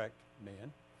contract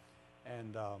man,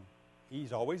 and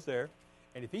he's always there.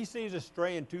 And if he sees us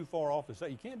straying too far off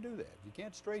you can't do that. You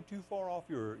can't stray too far off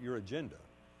your agenda.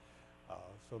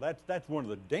 So that's one of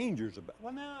the dangers about.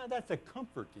 Well, no, that's a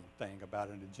comforting thing about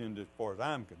an agenda, as far as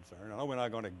I'm concerned. I know we're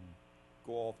not going to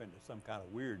go off into some kind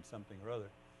of weird something or other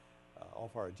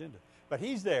off our agenda, but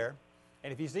he's there,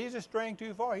 and if he sees us straying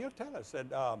too far, he'll tell us that.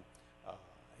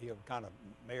 He'll kind of,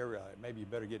 Mayor, maybe you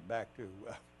better get back to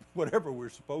whatever we're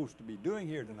supposed to be doing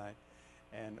here tonight.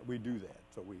 And we do that,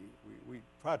 so we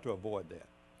try to avoid that.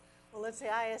 Well, let's see,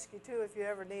 I asked you, too, if you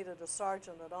ever needed a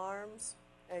sergeant at arms,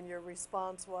 and your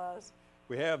response was?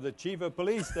 We have the chief of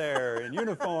police there in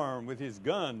uniform with his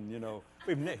gun, you know.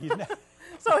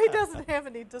 So he doesn't have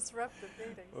any disruptive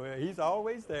meetings. Well, he's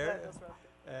always there.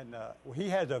 And he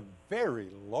has a very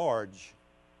large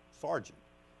sergeant,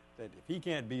 that if he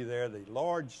can't be there, the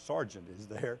large sergeant is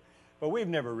there. But we've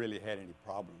never really had any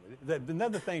problem with it.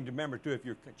 Another thing to remember, too, if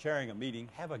you're chairing a meeting,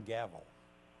 have a gavel.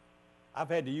 I've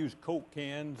had to use Coke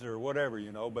cans or whatever,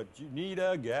 you know, but you need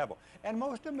a gavel. And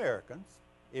most Americans,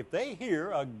 if they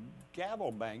hear a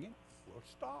gavel banging, will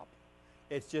stop.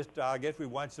 It's just, I guess we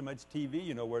watch so much TV,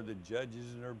 you know, where the judges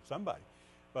or somebody.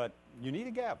 But you need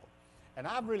a gavel. And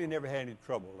I've really never had any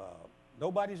trouble.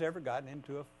 Nobody's ever gotten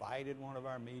into a fight at one of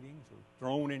our meetings or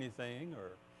thrown anything,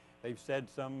 or they've said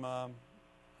some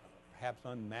perhaps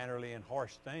unmannerly and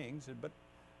harsh things, but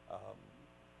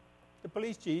the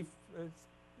police chief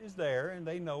is there, and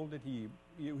they know that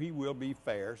he will be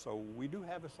fair, so we do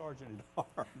have a sergeant at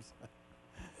arms.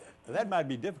 That might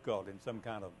be difficult in some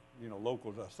kind of, you know,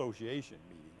 local association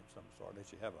meeting of some sort,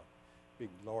 that you have a big,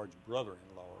 large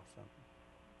brother-in-law or something.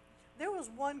 There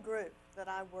was one group that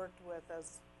I worked with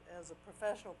as a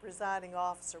professional presiding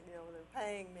officer. You know, they're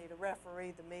paying me to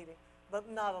referee the meeting, but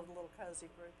not a little cozy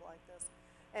group like this.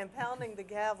 And pounding the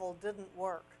gavel didn't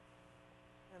work.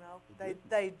 You know,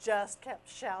 they just kept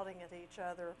shouting at each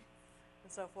other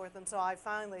and so forth. And so I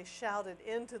finally shouted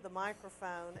into the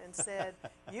microphone and said,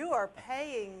 "You are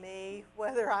paying me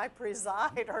whether I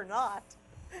preside or not.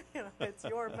 You know, it's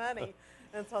your money."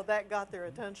 And so that got their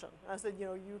attention. I said, you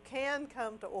know, you can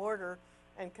come to order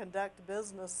and conduct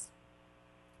business,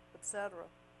 etc.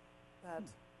 But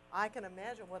I can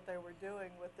imagine what they were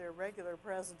doing with their regular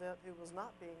president who was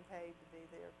not being paid to be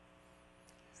there.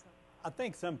 So. I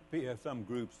think some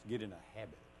groups get in a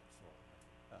habit of that sort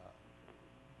of thing.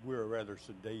 We're a rather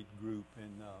sedate group,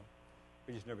 and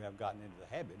we just never have gotten into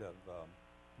the habit of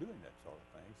doing that sort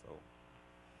of thing. So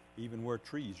even where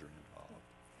trees are involved.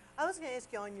 I was going to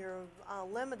ask you on your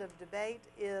limit of debate,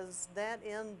 is that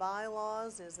in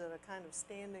bylaws? Is it a kind of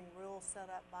standing rule set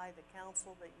up by the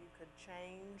council that you could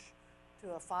change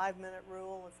to a 5-minute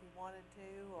rule if you wanted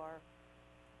to, or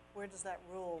where does that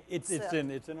rule sit?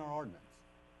 It's in our ordinance.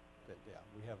 Yeah,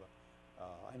 we have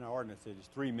in our ordinance it is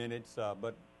 3 minutes,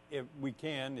 but if we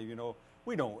can, you know,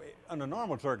 we don't, under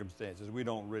normal circumstances, we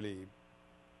don't really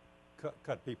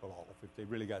cut people off if they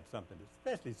really got something,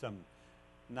 especially some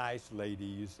nice lady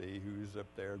you see who's up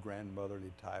there,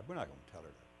 grandmotherly type. We're not going to tell her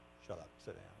to shut up,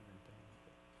 sit down, or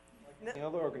anything. Like any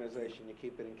other organization, you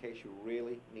keep it in case you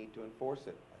really need to enforce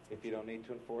it. If you don't need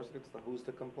to enforce it, it's the who's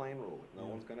to complain rule. No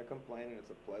one's going to complain, and it's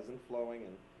a pleasant flowing,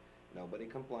 and nobody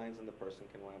complains, and the person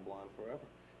can ramble on forever.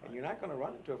 And you're not going to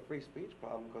run into a free speech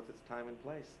problem because it's time and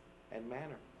place and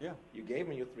manner. Yeah. You gave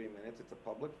me your 3 minutes. It's a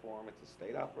public forum. It's a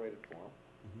state-operated forum.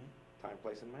 Time,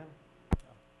 place, and manner.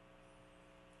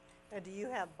 And do you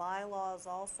have bylaws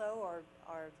also, or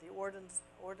are the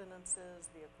ordinances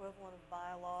the equivalent of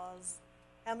bylaws?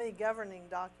 How many governing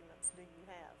documents do you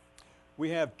have?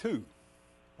 We have two,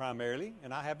 primarily,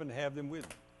 and I happen to have them with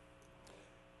me.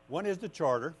 One is the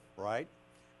charter, right?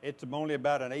 It's only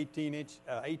about an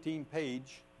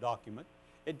 18-page document.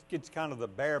 It's kind of the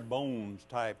bare bones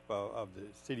type of the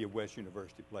City of West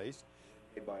University place.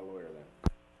 Made by a lawyer then?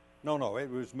 No, it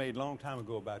was made a long time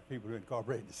ago about people who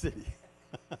incorporated the city.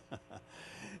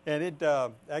 And it,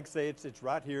 like I say, it's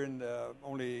right here in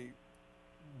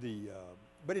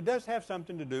but it does have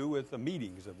something to do with the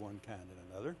meetings of one kind and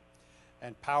another.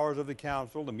 And powers of the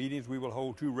council, the meetings, we will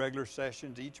hold 2 regular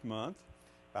sessions each month.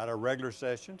 About our regular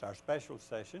sessions, our special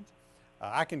sessions.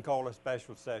 I can call a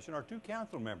special session, or 2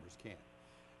 council members can.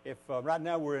 If right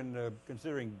now we're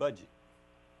considering budget,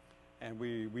 and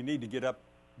we need to get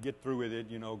through with it,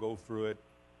 go through it.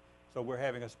 So we're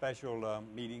having a special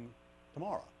meeting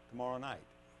tomorrow night,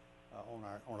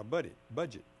 on a budget.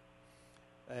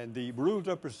 And the rules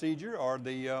of procedure are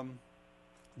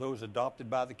those adopted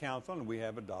by the council, and we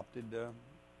have adopted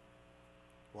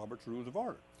Robert's Rules of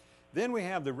Order. Then we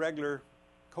have the regular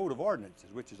Code of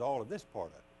Ordinances, which is all of this part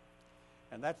of it.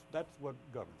 And that's what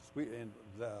governs.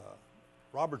 The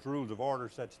Robert's Rules of Order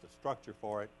sets the structure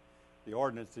for it. The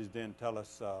ordinances then tell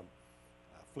us,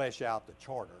 flesh out the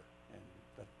charter, and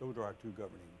those are our 2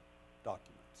 governing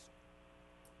documents.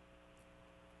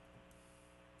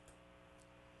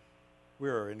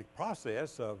 We're in the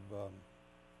process of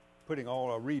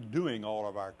redoing all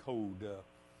of our code.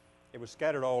 It was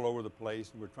scattered all over the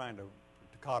place, and we're trying to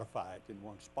codify it in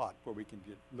one spot where we can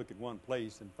look at one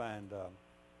place and find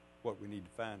what we need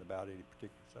to find about any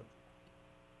particular subject.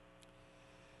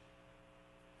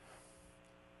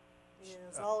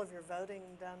 Is all of your voting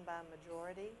done by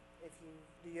majority?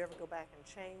 Do you ever go back and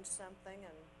change something,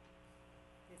 and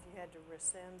if you had to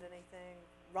rescind anything?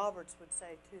 Roberts would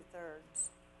say 2/3,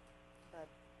 but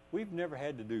we've never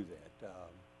had to do that.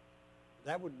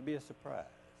 That would be a surprise.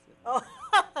 Oh,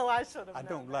 I should have. I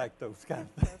don't that. like those kind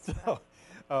of things. So,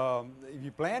 if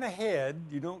you plan ahead,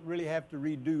 you don't really have to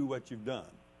redo what you've done,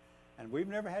 and we've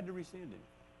never had to rescind anything.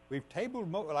 We've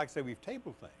tabled, like I say, we've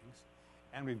tabled things,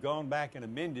 and we've gone back and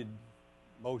amended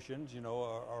motions,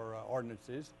 or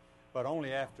ordinances, but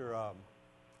only after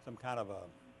some kind of a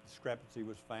discrepancy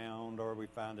was found, or we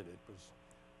found that it was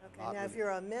Okay, not now if really.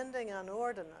 you're amending an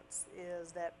ordinance,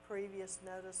 is that previous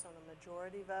notice on a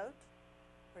majority vote?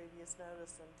 Previous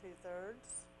notice in 2/3?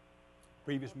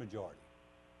 Previous majority.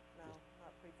 No,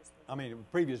 not previous I majority. mean,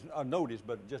 previous notice,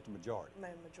 but just a majority. I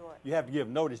mean, majority. You have to give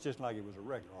notice just like it was a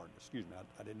regular ordinance. Excuse me,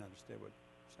 I didn't understand what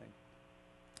you're saying.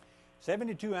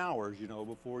 72 hours,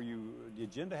 before the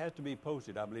agenda has to be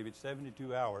posted. I believe it's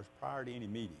 72 hours prior to any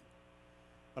meeting.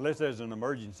 Unless there's an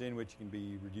emergency in which it can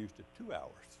be reduced to 2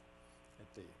 hours.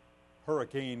 If the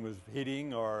hurricane was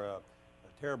hitting or a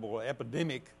terrible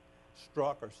epidemic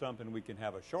struck or something, we can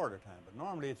have a shorter time. But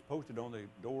normally it's posted on the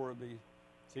door of the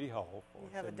City Hall. You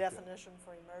have a 72 hours. definition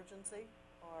for emergency,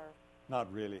 or?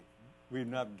 Not really. We've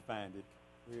not defined it.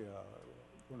 We're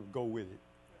going to go with it.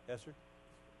 Yes, sir?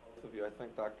 Both of you, I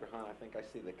think, Dr. Hahn, I think I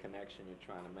see the connection you're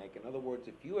trying to make. In other words,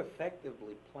 if you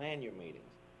effectively plan your meetings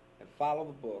and follow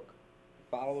the book,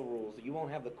 follow the rules, you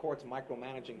won't have the courts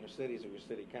micromanaging your cities or your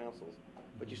city councils,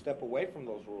 but you step away from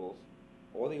those rules,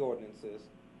 or the ordinances,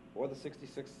 or the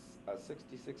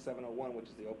 66701, which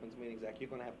is the Opens Meetings Act, you're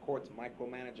going to have courts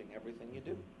micromanaging everything you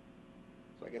do.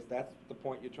 So I guess that's the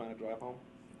point you're trying to drive home?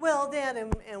 Well,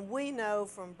 then, and we know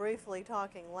from briefly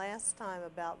talking last time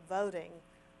about voting,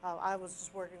 I was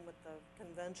just working with the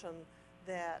convention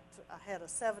that had a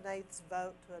 7/8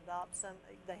 vote to adopt some.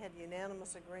 They had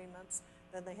unanimous agreements.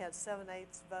 Then they had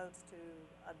 7/8 votes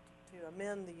to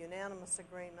amend the unanimous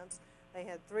agreements. They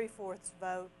had 3/4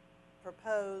 vote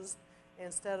proposed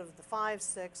instead of the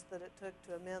 5/6 that it took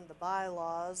to amend the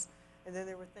bylaws. And then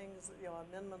there were things,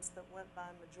 amendments that went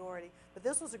by majority. But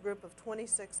this was a group of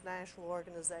 26 national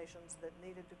organizations that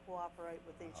needed to cooperate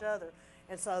with each other.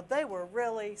 And so they were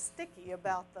really sticky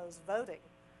about those voting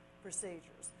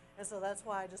procedures. And so that's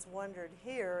why I just wondered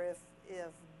here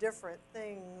if different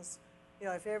things,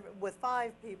 with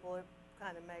 5 people, it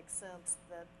kind of makes sense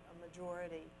that a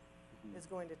majority is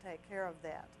going to take care of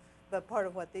that. But part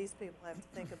of what these people have to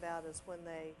think about is when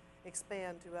they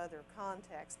expand to other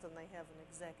contexts and they have an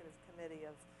executive committee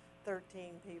of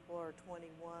 13 people or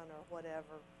 21 or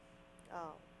whatever,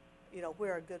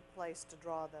 where a good place to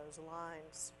draw those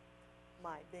lines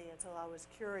might be. And so I was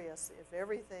curious if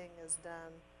everything is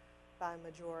done by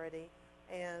majority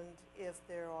and if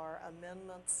there are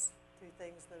amendments to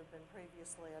things that have been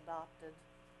previously adopted,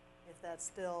 if that's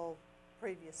still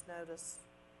previous notice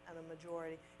and a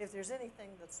majority, if there's anything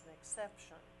that's an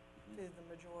exception to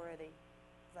the majority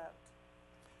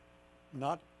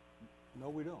vote. No,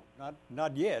 we don't.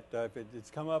 Not yet. If it's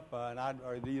come up, and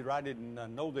either I didn't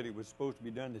know that it was supposed to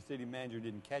be done, the city manager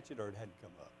didn't catch it, or it hadn't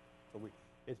come up. So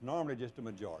it's normally just a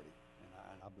majority,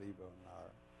 and I believe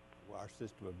on our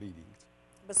system of meetings.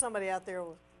 But somebody out there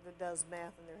that does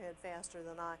math in their head faster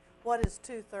than I, what is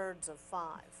 2/3 of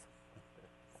 5?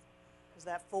 Is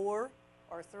that 4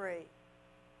 or 3?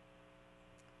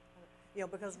 You know,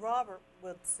 because Robert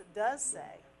does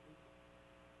say,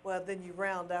 well, then you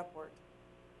round upward.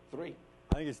 3.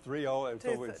 I think it's 3.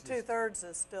 Two-thirds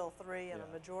is still 3, and Yeah.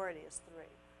 a majority is 3.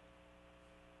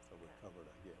 So we're covered,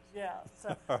 I guess. Yeah.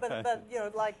 So, but you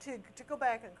know, like to go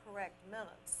back and correct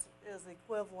minutes is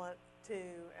equivalent to,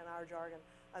 in our jargon,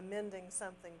 amending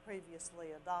something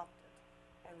previously adopted.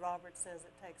 And Robert says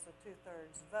it takes a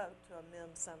 2/3 vote to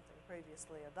amend something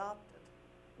previously adopted.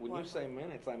 When you say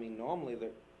minutes, I mean normally they're,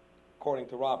 according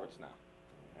to Roberts now,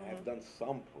 I've done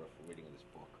some peripheral reading of this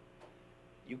book.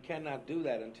 You cannot do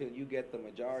that until you get the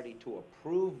majority to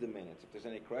approve the minutes. If there's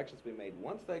any corrections to be made,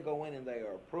 once they go in and they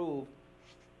are approved,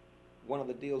 one of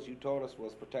the deals you told us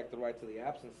was protect the right to the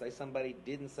absence. Say somebody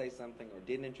didn't say something or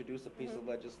didn't introduce a piece of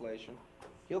legislation,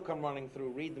 he'll come running through,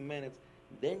 read the minutes,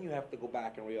 then you have to go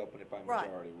back and reopen it by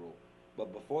majority rule.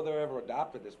 But before they're ever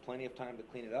adopted, there's plenty of time to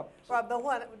clean it up. Right, but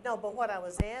what I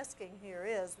was asking here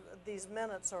is, these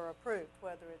minutes are approved,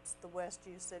 whether it's the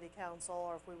Westview City Council,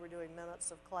 or if we were doing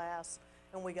minutes of class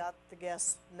and we got the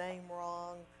guest's name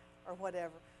wrong, or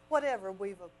whatever. Whatever,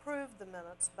 we've approved the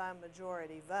minutes by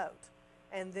majority vote.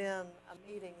 And then a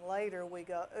meeting later, we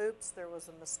go, oops, there was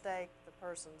a mistake, the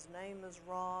person's name is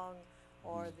wrong,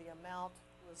 or the amount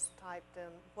was typed in,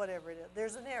 whatever it is.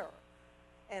 There's an error.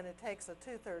 And it takes a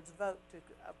 2/3 vote to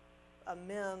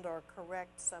amend or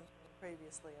correct something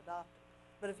previously adopted.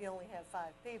 But if you only have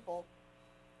 5 people,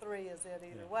 3 is it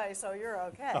either way, so you're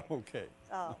okay. Okay.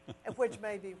 Which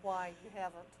may be why you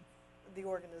haven't, the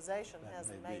organization That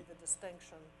hasn't may made be. the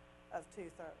distinction of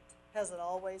 2/3. Has it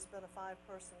always been a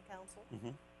 5-person council?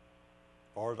 As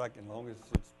far as as long as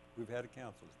since we've had a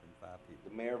council, it's been 5 people.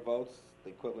 The mayor votes the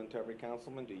equivalent to every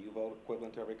councilman. Do you vote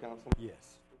equivalent to every councilman?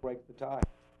 Yes. Break the tie.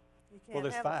 You Well, can't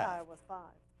there's have a 5. tie with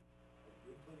 5.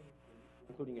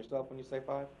 Including yourself when you say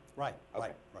 5? Right,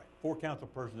 Okay. right. 4 council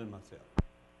persons and myself.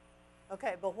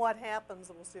 Okay, but what happens,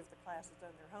 and we'll see if the class has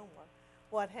done their homework,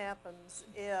 what happens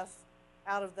if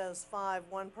out of those 5,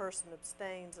 one person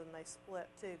abstains and they split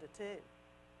 2 to 2?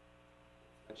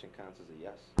 Abstention counts as a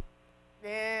yes.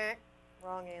 Yeah,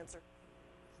 wrong answer.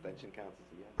 Abstention counts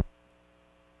as a yes.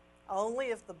 Only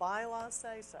if the bylaws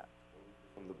say so.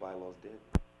 From the bylaws did.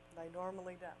 They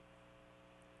normally don't.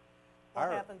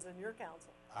 What happens in your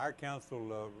council? Our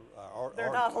council,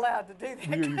 They're not allowed to do that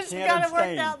You because you can't got to work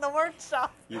abstain. out in the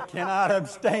workshop. you cannot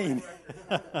abstain.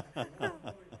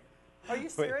 Are you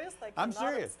serious? They I'm cannot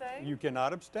serious. abstain? You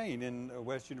cannot abstain in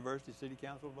West University City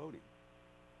Council voting.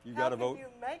 You How got to can vote. you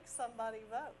make somebody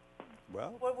vote?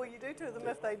 Well, What will you do to them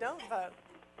if they don't vote?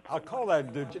 I'll call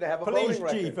that the You should have a police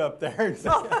voting chief record. up there.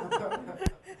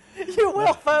 You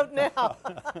will vote now.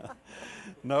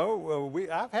 No,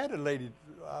 I've had a lady,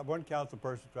 one council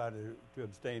person try to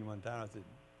abstain one time. I said,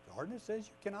 the ordinance says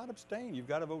you cannot abstain. You've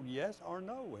got to vote yes or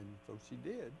no, and so she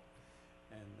did.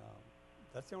 And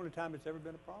that's the only time it's ever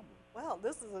been a problem. Well,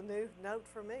 this is a new note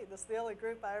for me. This is the only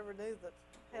group I ever knew that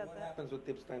had What that. happens with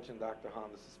the abstention, Dr. Hahn?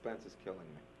 The suspense is killing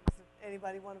me.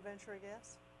 Anybody want to venture a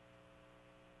guess?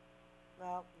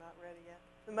 No, not ready yet.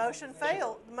 The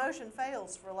motion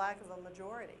fails for lack of a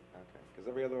majority. Okay, because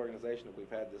every other organization that we've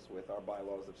had this with, our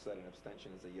bylaws have said an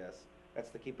abstention is a yes.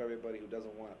 That's to keep everybody who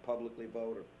doesn't want to publicly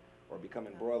vote or become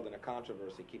embroiled in a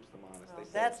controversy, keeps them honest. No, They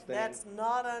say abstain. that's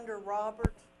not under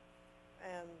Robert,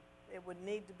 and it would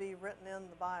need to be written in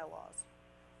the bylaws.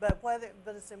 But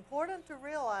it's important to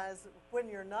realize that when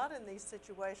you're not in these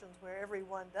situations where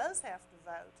everyone does have to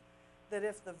vote, that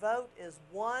if the vote is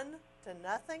 1 to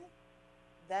nothing,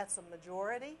 that's a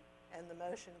majority and the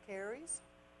motion carries.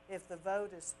 If the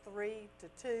vote is 3 to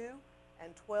 2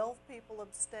 and 12 people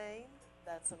abstain,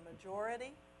 that's a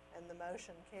majority and the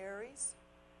motion carries.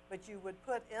 But you would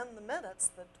put in the minutes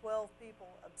that 12 people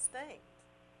abstained.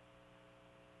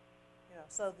 You know,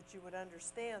 so that you would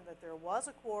understand that there was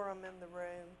a quorum in the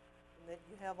room and that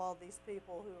you have all these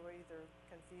people who are either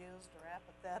confused or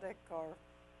apathetic or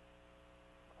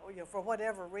you know, for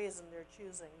whatever reason they're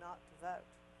choosing not to vote.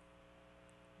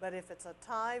 But if it's a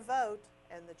tie vote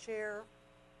and the chair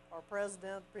or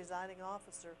president, presiding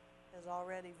officer has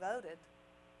already voted,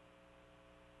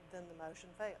 then the motion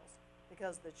fails.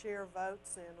 Because the chair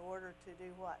votes in order to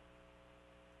do what?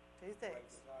 2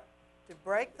 things. To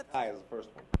break the Tie is the first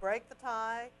one. break the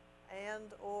tie and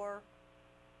or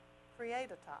create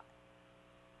a tie.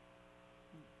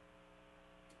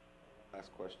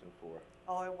 Last question for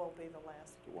Oh, it won't be the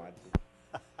last. Mr. Watson.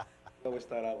 You always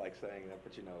start out like saying that,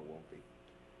 but you know it won't be.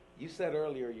 You said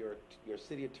earlier your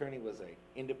city attorney was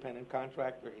a independent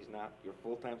contractor. He's not your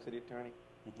full-time city attorney?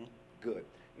 Mm-hmm. Good.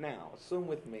 Now, assume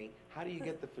with me, how do you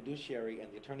get the fiduciary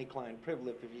and the attorney-client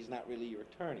privilege if he's not really your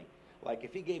attorney? Like,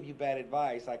 if he gave you bad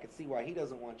advice, I could see why he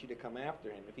doesn't want you to come after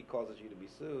him if he causes you to be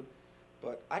sued.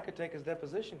 But I could take his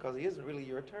deposition because he isn't really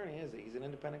your attorney, is he? He's an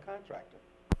independent contractor.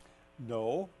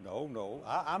 No.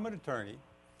 I'm an attorney.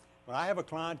 When I have a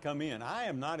client come in, I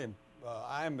am not in.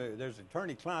 There's an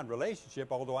attorney-client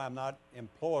relationship, although I'm not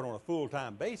employed on a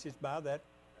full-time basis by that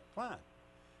client.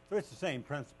 So it's the same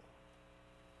principle.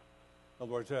 In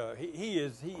other words,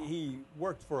 he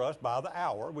works for us by the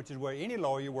hour, which is where any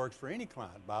lawyer works for any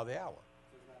client by the hour.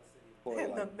 Boy,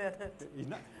 In the like, minute. He's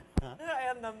not. Huh?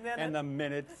 In the minute. And the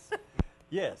minutes.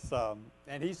 Yes,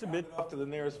 and he submits. up to the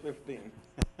nearest 15.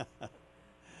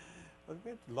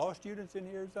 Law students in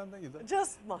here or something? Is that?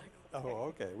 Just Michael. Oh,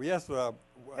 okay. Well, yes.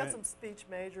 Got some speech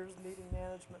majors, meeting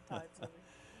management types of it.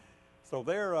 So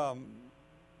they're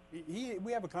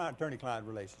we have a attorney-client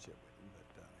relationship with him,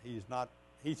 but he's not.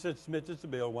 He submits us a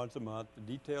bill once a month, a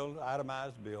detailed,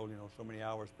 itemized bill. You know, so many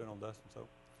hours spent on this and so,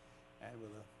 and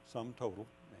with a sum total,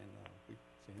 and we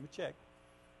send him a check.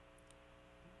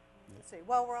 Let's see.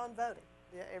 While we're on voting,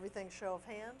 everything show of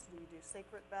hands. Do you do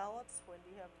secret ballots? When do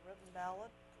you have a written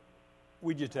ballot?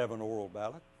 We just have an oral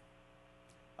ballot.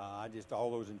 I just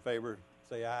all those in favor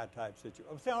say aye type situation.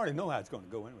 See, I already know how it's going to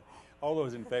go anyway. All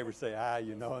those in favor say aye,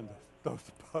 you know, and those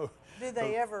opposed. Do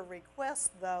they ever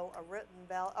request, though, a written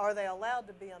ballot? Are they allowed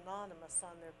to be anonymous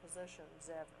on their positions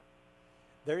ever?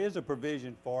 There is a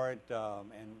provision for it,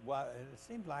 and it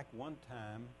seemed like one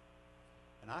time,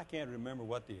 and I can't remember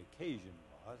what the occasion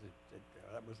was.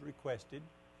 That was requested,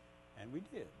 and we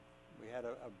did. We had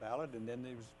a ballot, and then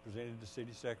it was presented to the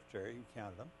city secretary who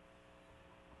counted them.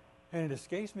 And it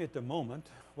escapes me at the moment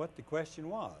what the question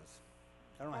was.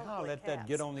 I don't know how I let that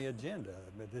get on the agenda,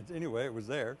 but anyway, it was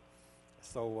there.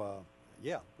 So,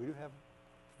 yeah, we do have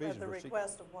At provision the for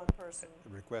request of one person.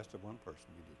 the request of one person.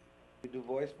 We did. You do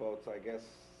voice votes, I guess,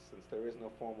 since there is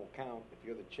no formal count. If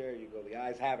you're the chair, you go, the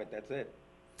ayes have it, that's it.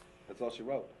 That's all she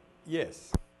wrote.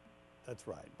 Yes, that's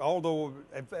right. Although,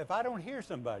 if I don't hear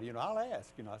somebody, you know, I'll ask.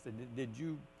 You know, I said, did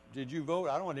you vote?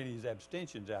 I don't want any of these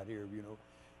abstentions out here, you know.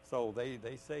 So they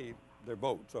say their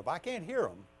vote. So if I can't hear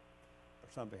them or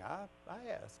something, I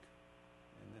ask.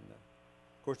 And then,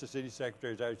 of course, the city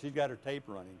secretary's out. She's got her tape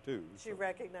running too. She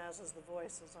recognizes the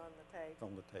voices on the tape. It's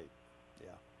on the tape.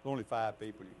 Yeah, only 5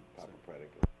 people you can Proper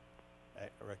predicate.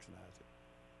 recognize it.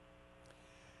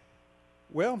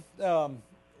 Well,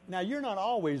 now you're not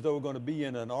always though going to be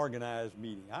in an organized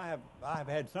meeting. I've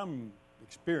had some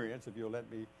experience, if you'll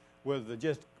let me, with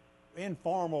just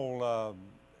informal.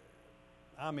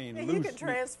 You can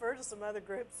transfer to some other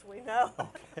groups we know.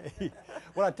 Okay.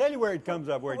 Well, I tell you where it comes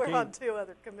up. We're on 2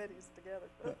 other committees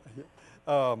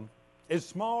together. It's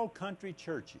small country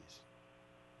churches.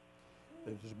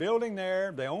 There's a building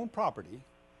there. They own property.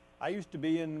 I used to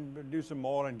do some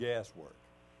oil and gas work.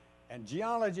 And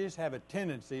geologists have a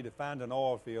tendency to find an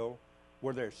oil field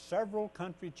where there's several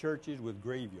country churches with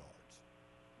graveyards.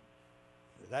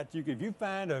 If you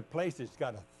find a place that's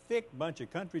got a thick bunch of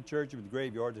country churches with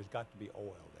graveyards, there's got to be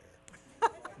oil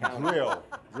there. Drill.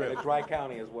 And a dry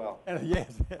county as well. And, yes.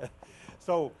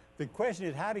 So the question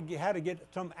is how to get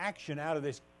some action out of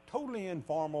this totally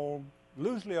informal,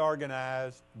 loosely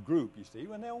organized group, you see,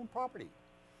 when they own property.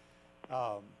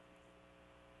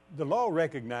 The law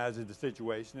recognizes the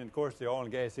situation, and of course the oil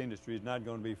and gas industry is not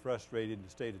going to be frustrated in the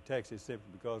state of Texas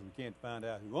simply because we can't find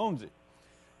out who owns it.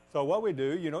 So what we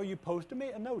do, you post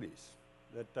a notice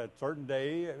that certain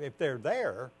day, if they're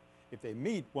there, if they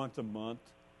meet once a month,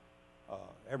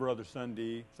 every other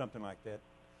Sunday, something like that,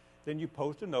 then you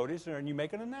post a notice and you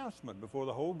make an announcement before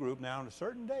the whole group. Now on a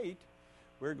certain date,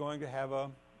 we're going to have a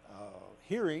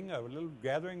hearing, a little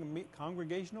gathering, a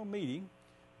congregational meeting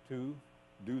to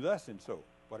do thus and so,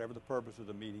 whatever the purpose of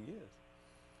the meeting is.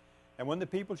 And when the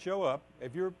people show up,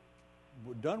 if you're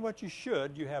done what you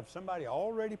should, you have somebody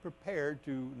already prepared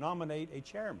to nominate a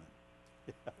chairman.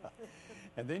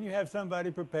 And then you have somebody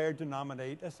prepared to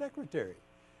nominate a secretary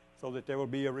so that there will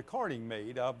be a recording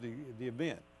made of the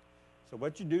event. So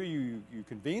what you do, you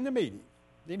convene the meeting.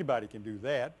 Anybody can do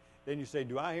that. Then you say,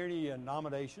 do I hear any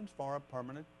nominations for a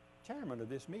permanent chairman of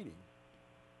this meeting?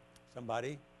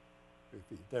 Somebody,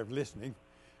 if they're listening,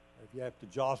 if you have to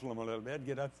jostle them a little bit,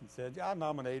 get up and say, I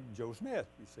nominate Joe Smith,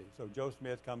 you see. So Joe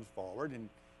Smith comes forward and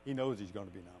He knows he's going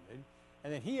to be nominated.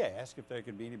 And then he asked if there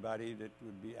could be anybody that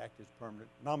would be act as permanent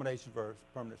nomination for a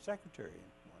permanent secretary.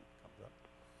 And one comes up.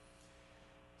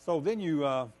 So then you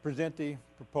present the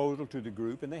proposal to the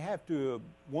group, and they have to,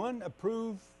 one,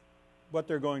 approve what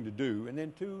they're going to do, and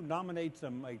then two, nominate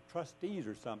some like trustees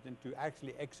or something to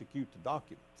actually execute the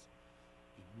documents.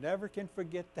 You never can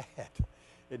forget that.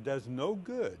 It does no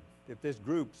good if this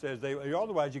group says they,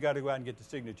 otherwise you got to go out and get the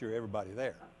signature of everybody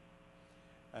there,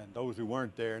 and those who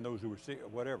weren't there and those who were sick,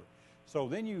 whatever. So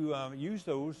then you use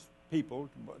those people,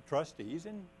 trustees,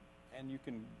 and you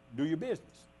can do your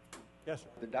business. Yes, sir.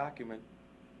 The document.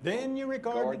 Then you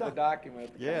record the document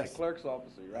at the county Yes. clerk's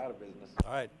office, or you're out of business.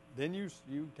 All right. Then you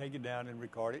take it down and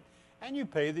record it, and you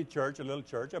pay the church, a little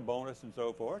church, a bonus and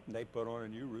so forth, and they put on a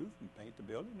new roof and paint the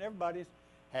building, and everybody's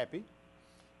happy.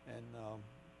 And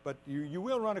but you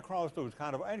will run across those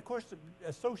kind of, and of course, the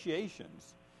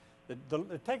associations.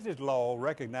 The Texas law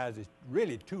recognizes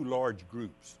really two large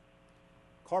groups: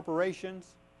 corporations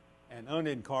and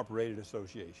unincorporated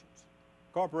associations.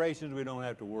 Corporations we don't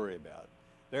have to worry about.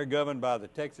 They're governed by the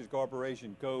Texas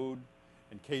Corporation Code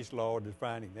and case law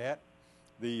defining that.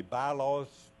 The bylaws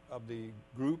of the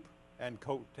group and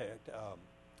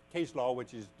case law,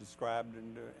 which is described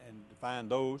and define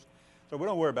those. So we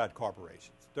don't worry about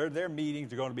corporations. Their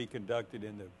meetings are going to be conducted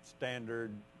in the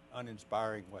standard,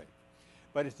 uninspiring way.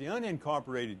 But it's the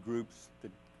unincorporated groups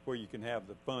where you can have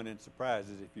the fun and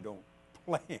surprises if you don't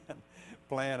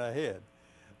plan ahead.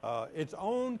 Its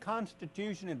own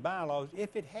constitution and bylaws,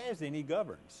 if it has any,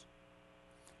 governs.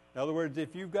 In other words,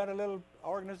 if you've got a little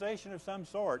organization of some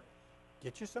sort,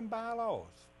 get you some bylaws.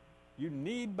 You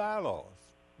need bylaws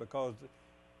because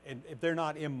if they're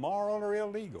not immoral or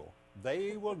illegal,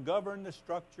 they will govern the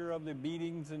structure of the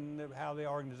meetings and how the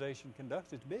organization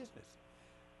conducts its business.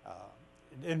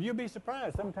 And you'll be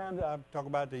surprised. Sometimes I talk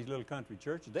about these little country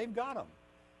churches. They've got them.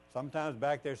 Sometimes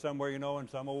back there somewhere, in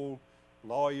some old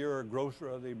lawyer or grocer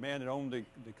or the man that owned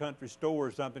the country store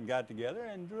or something got together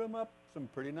and drew them up some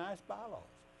pretty nice bylaws.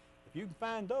 If you can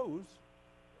find those,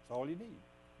 that's all you need.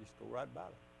 Just go right by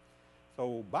them.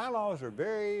 So bylaws are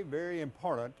very, very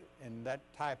important in that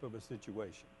type of a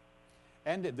situation.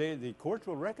 And the courts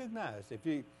will recognize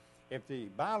if the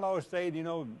bylaws say,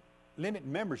 limit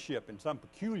membership in some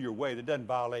peculiar way that doesn't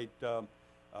violate some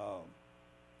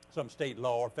state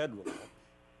law or federal law,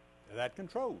 that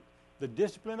controls. The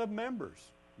discipline of members.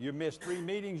 You miss 3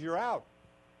 meetings, you're out.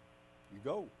 You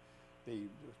go.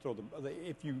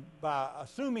 If you, by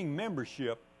assuming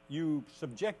membership, you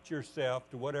subject yourself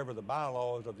to whatever the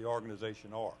bylaws of the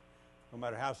organization are, no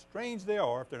matter how strange they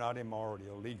are, if they're not immoral or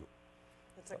illegal.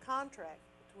 It's a contract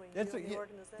between you and the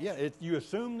organization. Yeah, you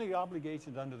assume the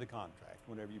obligations under the contract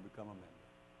whenever you become a member.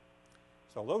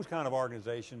 So those kind of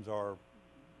organizations are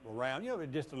around,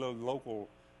 just a little local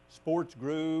sports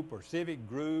group or civic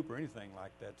group or anything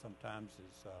like that sometimes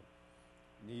is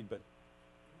need, but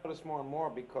Notice more and more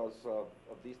because of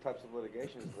these types of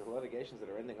litigations, the litigations that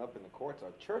are ending up in the courts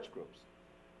are church groups.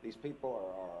 These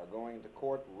people are going to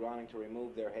court wanting to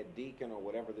remove their head deacon or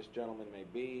whatever this gentleman may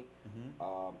be.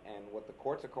 And what the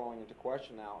courts are calling into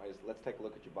question now is, let's take a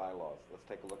look at your bylaws. Let's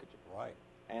take a look at your... Right.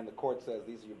 And the court says,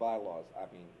 these are your bylaws. I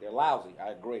mean, they're lousy. I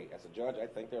agree. As a judge, I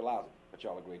think they're lousy. But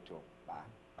y'all agreed to them. Bye.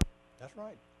 That's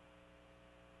right.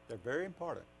 They're very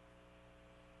important.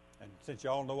 And since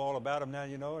y'all know all about them now,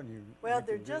 and you... Well,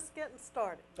 they're just getting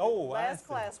started. Oh, Last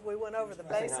class, we went over the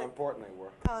How basic important they were.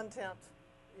 content,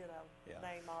 Yeah.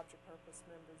 name, object, purpose,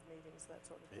 members, meetings, that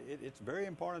sort of thing. It's a very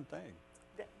important thing.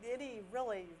 Any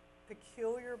really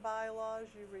peculiar bylaws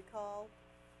you recall?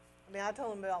 I mean, I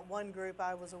told them about one group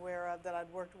I was aware of that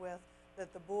I'd worked with,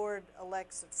 that the board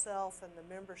elects itself and the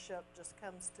membership just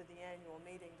comes to the annual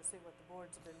meeting to see what the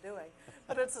board's been doing.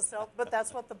 But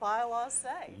that's what the bylaws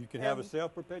say. You can have a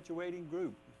self-perpetuating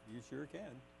group. You sure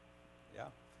can. Yeah.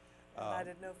 And I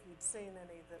didn't know if you'd seen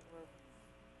any that were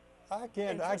I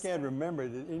can't remember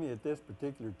any at this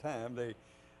particular time. They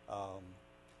a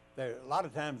lot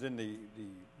of times in the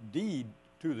deed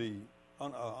to the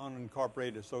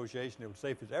unincorporated association, it would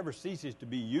say if it ever ceases to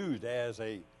be used as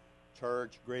a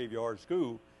church, graveyard,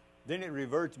 school, then it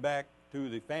reverts back to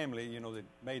the family, that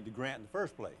made the grant in the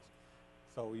first place.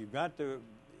 So you've got to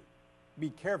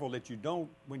be careful that you don't,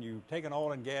 when you take an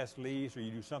oil and gas lease or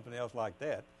you do something else like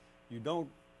that, you don't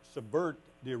subvert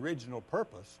the original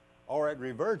purpose, or it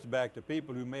reverts back to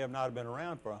people who may have not been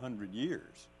around for 100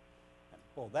 years.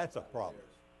 Well, that's a problem.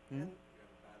 On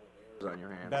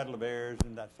your hands. Battle of heirs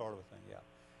and that sort of a thing, yeah.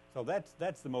 So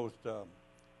that's the most,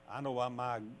 I know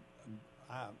my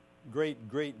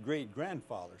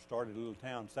great-great-great-grandfather started a little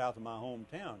town south of my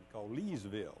hometown called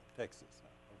Leesville, Texas.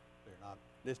 They're not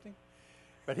listening.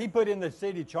 But he put in the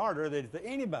city charter that if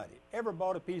anybody ever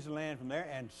bought a piece of land from there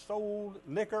and sold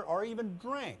liquor or even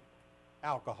drank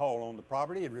alcohol on the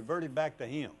property, it reverted back to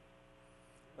him.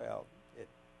 Well, it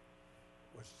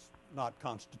was not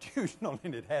constitutional,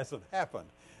 and it hasn't happened.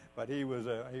 But he was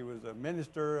a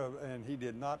minister, and he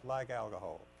did not like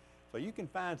alcohol. So you can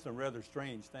find some rather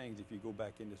strange things if you go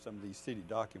back into some of these city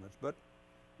documents. But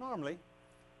normally,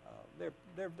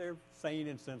 they're sane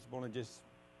and sensible, and just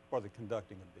for the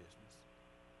conducting of business.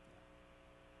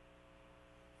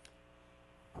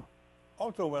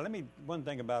 Also, well, one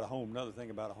thing about a home, another thing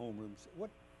about a homeroom.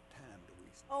 What time do we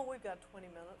start? Oh, we've got 20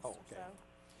 minutes or okay. so.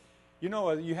 You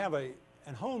know, you have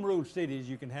in home rule cities,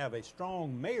 you can have a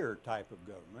strong mayor type of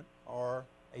government or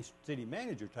a city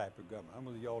manager type of government. I don't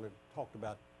know if y'all have talked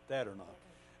about that or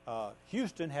not.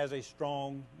 Houston has a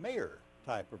strong mayor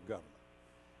type of government.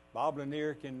 Bob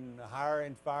Lanier can hire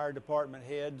and fire department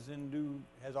heads and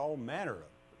has all manner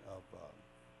of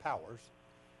powers,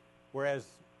 whereas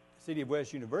the City of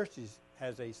West University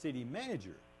has a city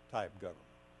manager type government.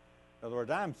 In other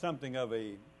words, I'm something of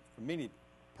for many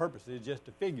purposes, just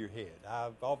a figurehead.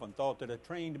 I've often thought that a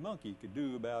trained monkey could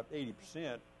do about 80%,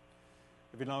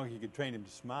 if as long as you could train him to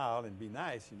smile and be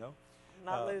nice, you know.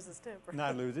 Not lose his temper.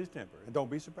 Not lose his temper, and don't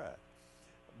be surprised.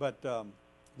 But the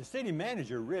city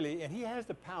manager really, and he has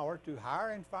the power to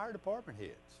hire and fire department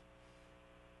heads.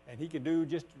 And he can do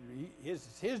his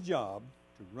job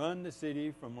to run the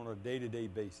city on a day-to-day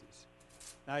basis.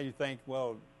 Now you think,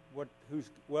 well,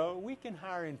 we can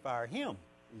hire and fire him,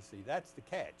 you see. That's the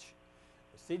catch.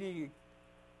 The city,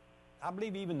 I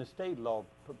believe even the state law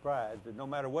provides that no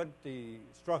matter what the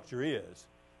structure is,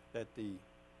 that the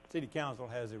city council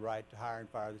has the right to hire and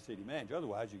fire the city manager.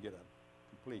 Otherwise, you get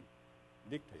a complete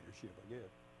dictatorship, I guess.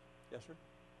 Yes, sir?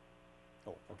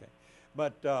 Oh, okay.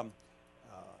 But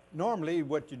normally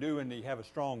what you do when you have a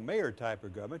strong mayor type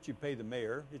of government, you pay the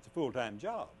mayor. It's a full-time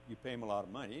job. You pay him a lot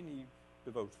of money, and he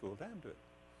devotes full-time to it.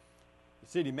 The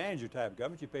city manager type of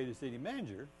government, you pay the city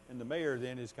manager, and the mayor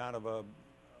then is kind of a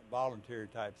voluntary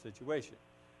type situation.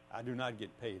 I do not get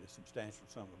paid a substantial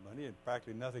sum of money, and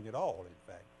practically nothing at all,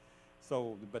 in fact.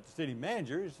 So, but the city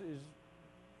manager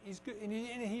he's good, and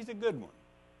he's a good one.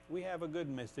 We have a good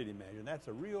city manager, and that's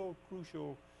a real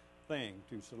crucial thing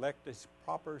to select a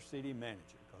proper city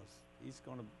manager, because he's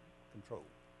going to control.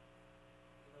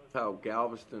 How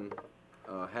Galveston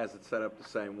has it set up the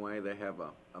same way. They have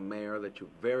a mayor that you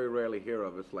very rarely hear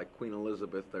of. It's like Queen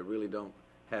Elizabeth. They really don't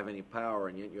have any power,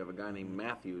 and yet you have a guy named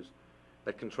Matthews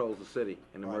that controls the city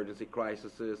in emergency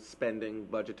crises, spending,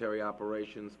 budgetary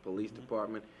operations, police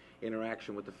department,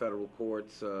 interaction with the federal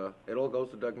courts. It all goes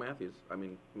to Doug Matthews. I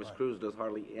mean, Ms. Cruz does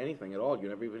hardly anything at all. You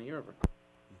never even hear of her.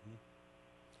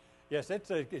 Yes,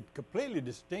 it's a completely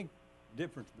distinct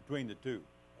difference between the two.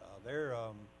 They're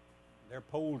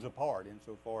poles apart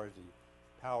insofar as the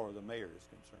power of the mayor is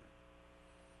concerned.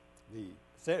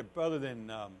 Other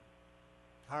than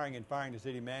hiring and firing the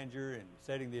city manager and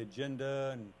setting the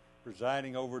agenda and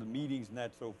presiding over the meetings and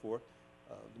that so forth,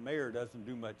 the mayor doesn't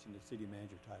do much in the city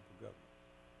manager type of government.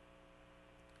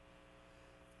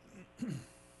 Let me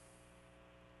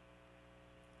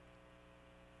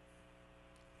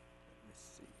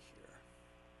see here.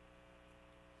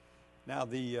 Now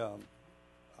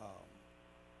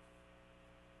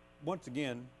once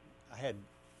again, I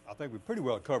think we pretty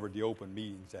well covered the Open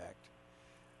Meetings Act,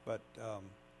 but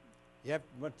you have to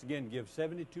once again give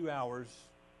 72 hours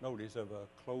notice of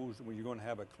when you're going to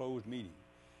have a closed meeting.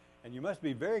 And you must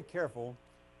be very careful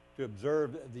to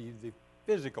observe the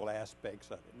physical aspects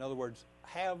of it. In other words,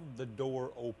 have the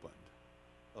door opened.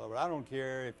 In other words, I don't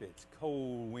care if it's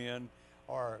cold wind,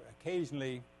 or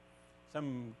occasionally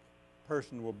some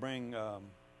person will bring a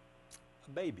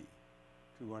baby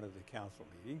to one of the council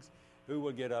meetings who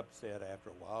will get upset after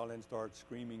a while and start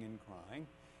screaming and crying,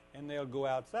 and they'll go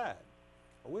outside.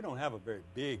 Well, we don't have a very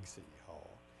big city hall,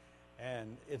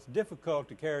 and it's difficult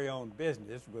to carry on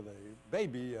business with a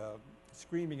baby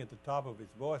screaming at the top of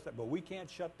its voice, but we can't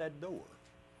shut that door.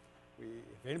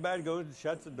 If anybody goes and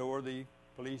shuts the door, the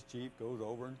police chief goes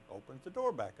over and opens the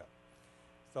door back up.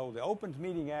 So the Opens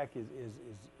Meeting Act is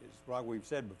like we've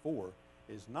said before,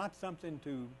 is not something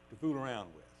to fool around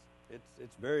with.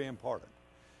 It's very important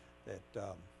that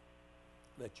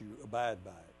you abide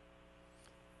by it.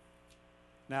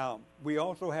 Now, we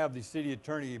also have the city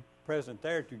attorney present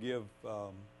there to give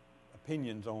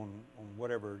opinions on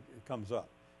whatever comes up.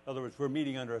 In other words, we're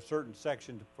meeting under a certain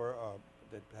section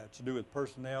that has to do with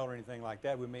personnel or anything like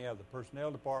that. We may have the personnel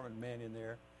department man in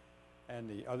there, and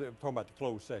I'm talking about the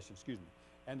closed session, excuse me,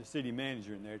 and the city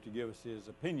manager in there to give us his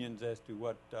opinions as to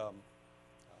what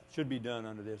should be done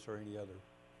under this or any other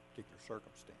particular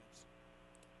circumstance.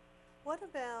 What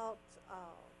about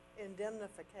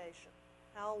indemnification?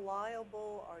 How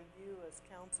liable are you as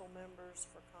council members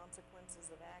for consequences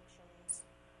of actions?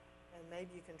 And maybe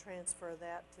you can transfer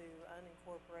that to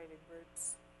unincorporated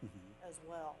groups as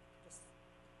well. Just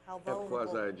how Have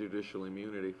vulnerable. quasi-judicial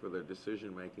immunity for their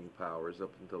decision-making powers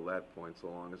up until that point, so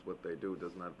long as what they do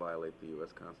does not violate the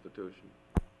U.S. Constitution.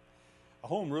 A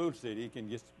home rule city can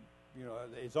just, you know,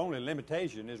 its only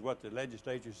limitation is what the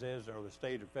legislature says or the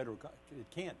state or federal, it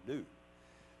can't do.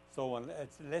 So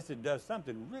unless it does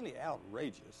something really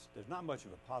outrageous, there's not much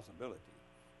of a possibility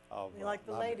of. Like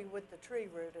the lady with the tree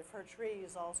root, if her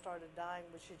trees all started dying,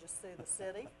 would she just sue the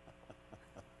city?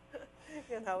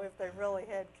 You know, if they really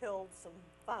had killed some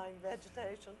fine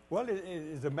vegetation. Well,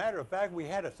 as a matter of fact, we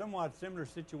had a somewhat similar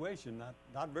situation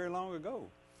not very long ago.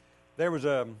 There was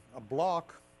a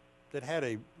block that had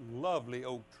a lovely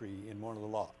oak tree in one of the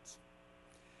lots.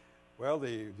 Well,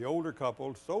 the older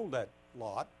couple sold that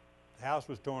lot. The house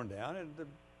was torn down, and the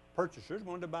purchasers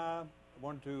wanted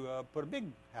to put a big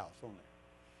house on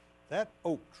there. That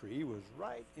oak tree was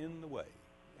right in the way,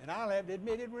 and I'll have to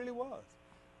admit it really was.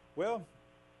 Well,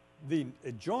 the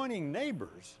adjoining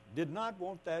neighbors did not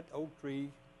want that oak tree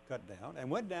cut down and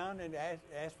went down and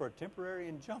asked for a temporary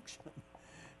injunction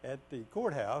at the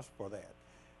courthouse for that.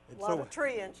 And a lot of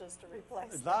tree inches to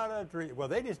replace. A lot of tree. Well,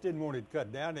 they just didn't want it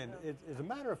cut down, and as a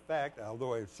matter of fact,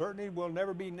 although it certainly will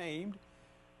never be named,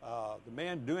 the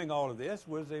man doing all of this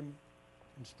was an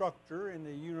instructor in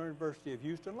the University of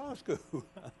Houston Law School.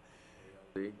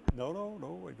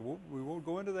 No, we won't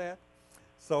go into that.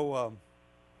 So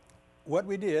what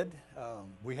we did,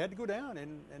 we had to go down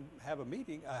and have a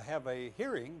meeting, have a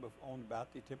hearing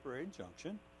about the temporary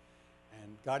injunction,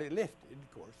 and got it lifted,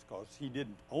 of course, because he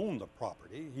didn't own the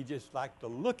property. He just liked to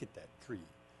look at that tree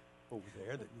over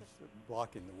there that was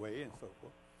blocking the way and so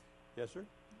forth. Yes, sir?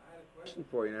 I had a question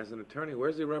for you. As an attorney,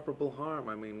 where's the irreparable harm?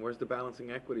 I mean, where's the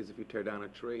balancing equities if you tear down a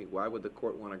tree? Why would the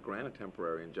court want to grant a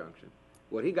temporary injunction?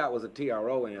 What he got was a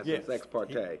TRO, in essence, ex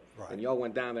parte. Right. And y'all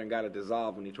went down there and got it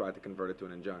dissolved when he tried to convert it to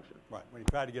an injunction. Right. When he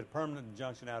tried to get a permanent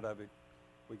injunction out of it,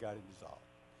 we got it dissolved.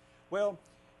 Well,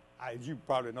 as you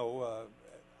probably know,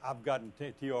 I've gotten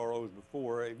TROs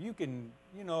before. If you can,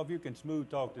 if you can smooth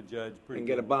talk the judge pretty and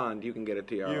get a bond, you can get a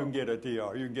TRO. You can get a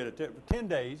TRO. You can get it for 10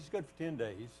 days. It's good for 10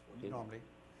 days normally.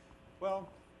 Well,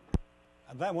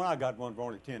 that one I got one for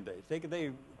only 10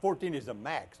 days. 14 is the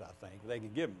max, I think. They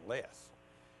can give them less.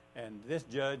 And this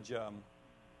judge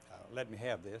let me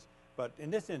have this. But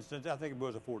in this instance, I think it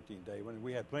was a 14-day. When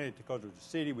we had plenty, because of the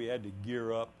city, we had to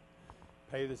gear up,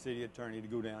 pay the city attorney to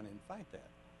go down and fight that.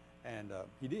 And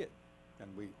he did. And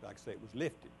we, like I say, it was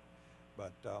lifted.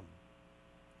 But as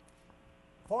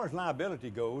far as liability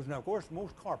goes, now, of course,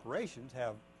 most corporations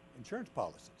have insurance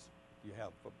policies. You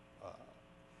have the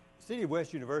City of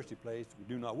West University Place,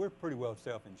 we're pretty well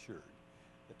self-insured.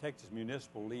 The Texas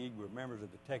Municipal League, we're members of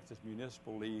the Texas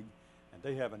Municipal League, and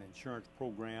they have an insurance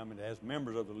program, and as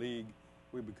members of the league,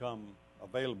 we become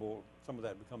available, some of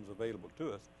that becomes available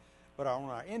to us. But on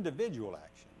our individual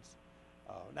actions,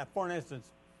 now, for instance,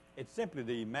 it's simply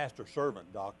the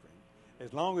master-servant doctrine.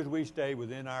 As long as we stay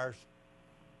within our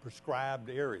prescribed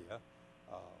area,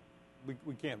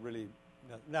 we can't really.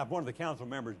 Now, if one of the council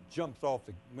members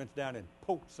went down and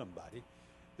poked somebody,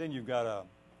 then you've got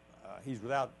he's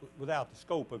without the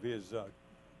scope of his.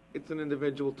 It's an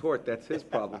individual tort. That's his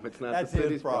problem. It's not the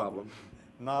city's problem.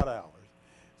 Not ours.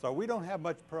 So we don't have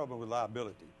much problem with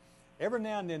liability. Every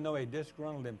now and then, though, a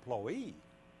disgruntled employee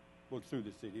will sue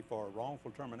the city for a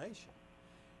wrongful termination.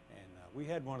 And we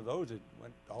had one of those that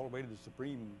went all the way to the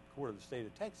Supreme Court of the state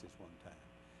of Texas one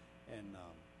time. And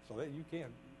so that you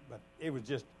can't, but it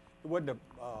wasn't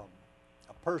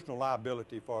a personal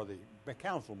liability for the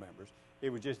council members. It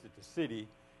was just that the city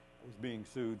was being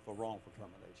sued for wrongful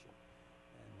termination.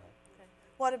 And, okay.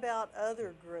 What about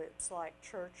other groups like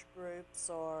church groups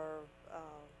or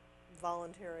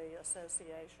voluntary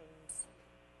associations?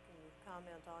 Can you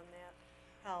comment on that?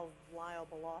 How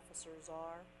liable officers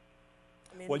are?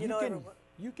 I mean, well,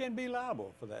 you can be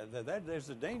liable for that. There's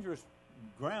a dangerous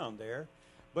ground there,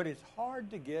 but it's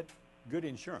hard to get good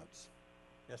insurance.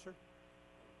 Yes, sir?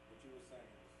 What you were saying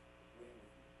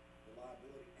is, the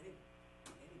liability,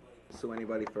 anybody can sue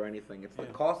anybody for anything. It's the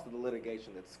cost of the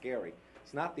litigation that's scary.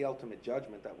 It's not the ultimate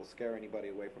judgment that will scare anybody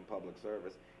away from public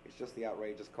service. It's just the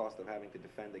outrageous cost of having to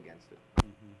defend against it.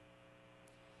 Mm-hmm.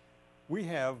 We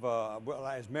have,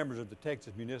 as members of the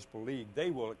Texas Municipal League,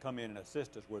 they will come in and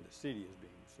assist us where the city is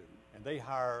being sued. And they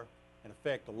hire, in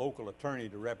effect, a local attorney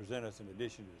to represent us in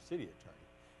addition to the city attorney.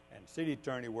 And the city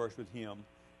attorney works with him,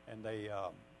 and they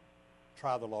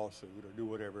try the lawsuit or do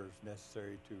whatever is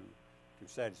necessary to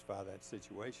satisfy that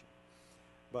situation.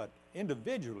 But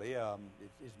individually,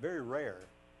 it's very rare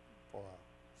for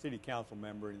a city council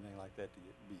member or anything like that to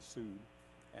be sued.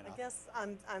 And I guess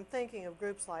I'm thinking of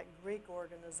groups like Greek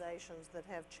organizations that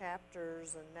have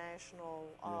chapters and national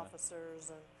officers,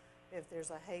 and if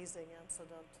there's a hazing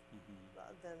incident,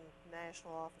 then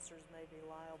national officers may be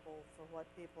liable for what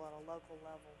people at a local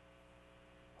level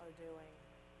are doing.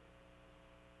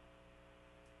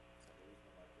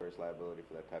 There's liability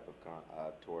for that type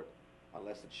of tort,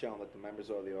 unless it's shown that the members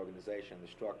of the organization,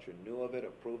 the structure, knew of it,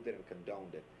 approved it, and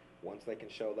condoned it. Once they can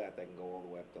show that, they can go all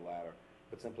the way up the ladder.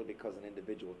 But simply because an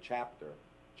individual chapter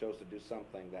chose to do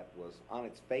something that was on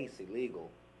its face illegal,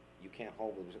 you can't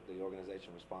hold the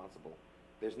organization responsible.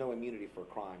 There's no immunity for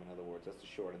crime, in other words. That's the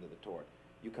short end of the tort.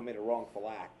 You commit a wrongful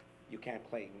act, you can't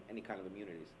claim any kind of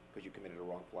immunities because you committed a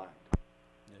wrongful act.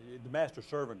 the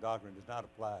master-servant doctrine does not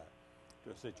apply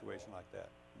to a situation like that.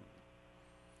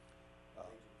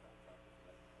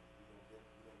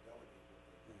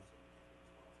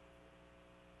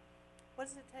 What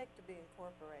does it take to be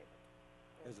incorporated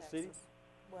in As a Texas? city?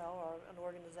 Well, or an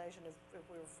organization, if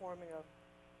we were forming a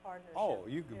partnership. Oh,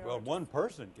 you can, well, one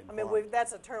person can I mean, form.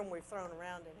 that's a term we've thrown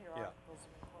around in here, Yeah. articles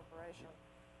of incorporation.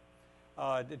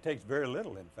 It takes very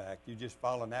little, in fact. You just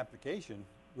file an application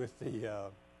with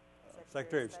the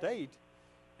Secretary of State,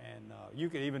 and you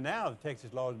can, even now, the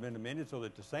Texas law has been amended so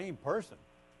that the same person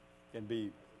can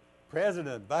be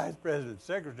president, vice president,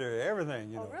 secretary,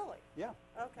 everything, you know. Oh, really? Yeah.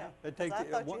 Okay. Yeah. It 'Cause takes I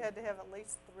thought one, you had to have at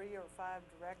least 3 or 5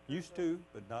 directors. used to,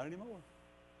 but not anymore.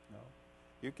 No.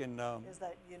 You can, Is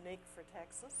that unique for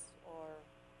Texas, or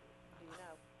do you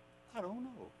know? I don't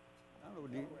know. I don't know.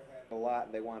 Do you, A lot,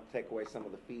 and they want to take away some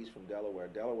of the fees from Delaware.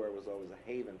 Delaware was always a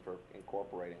haven for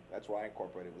incorporating. That's why I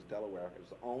incorporated, was Delaware. It was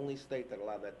the only state that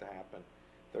allowed that to happen.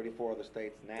 34 other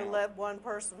states now. To let one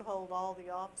person hold all the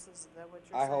offices, is that what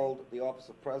you're I saying? hold the office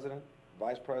of president,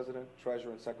 vice president,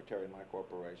 treasurer, and secretary in my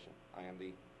corporation. I am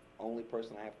the only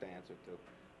person I have to answer to.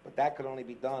 But that could only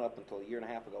be done up until a year and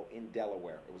a half ago in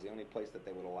Delaware. It was the only place that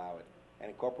they would allow it. And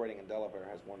incorporating in Delaware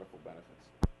has wonderful benefits.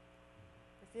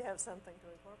 If you have something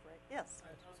to incorporate. Yes. I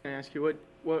was going to ask you,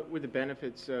 what would the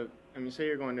benefits of, I mean, say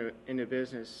you're going into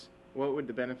business, what would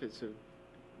the benefits of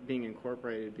being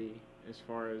incorporated be as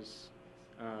far as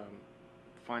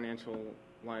financial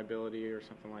liability or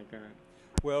something like that?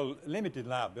 well, limited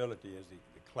liability is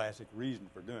the classic reason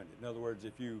for doing it. In other words,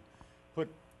 if you put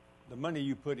the money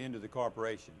you put into the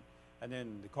corporation, and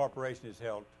then the corporation is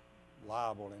held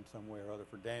liable in some way or other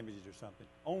for damages or something,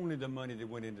 only the money that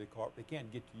went into the corp, they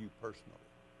can't get to you personally.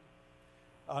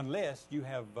 Unless you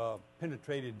have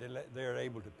penetrated, they're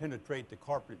able to penetrate the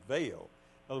corporate veil.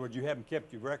 In other words, you haven't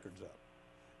kept your records up.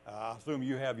 I assume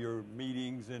you have your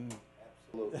meetings and...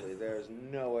 Absolutely. There's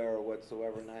no error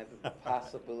whatsoever, neither the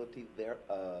possibility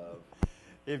thereof.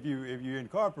 If you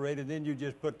incorporate it, then you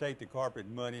just take the corporate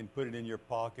money and put it in your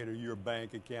pocket or your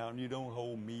bank account, and you don't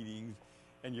hold meetings,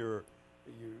 and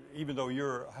even though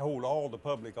you hold all the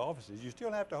public offices, you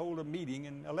still have to hold a meeting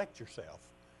and elect yourself.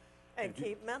 And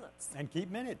keep minutes. And keep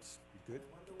minutes. Good.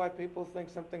 I wonder why people think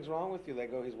something's wrong with you. They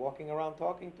go, he's walking around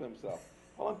talking to himself.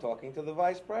 Well, I'm talking to the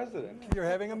vice president. You're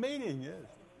having a meeting, yes.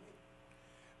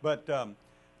 But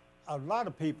a lot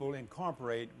of people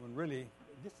incorporate when really,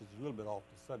 this is a little bit off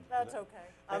the subject. That's okay.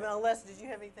 I mean, unless, did you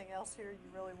have anything else here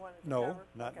you really wanted to cover?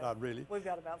 No, not really. We've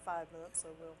got about 5 minutes, so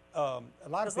we'll... A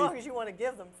lot as of people, long as you want to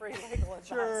give them free legal advice.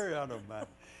 Sure, I don't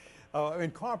mind.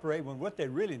 Incorporate when what they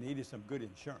really need is some good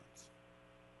insurance.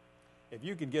 If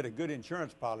you can get a good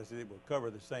insurance policy that will cover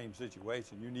the same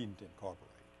situation, you needn't incorporate.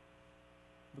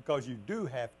 Because you do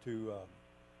have to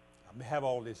have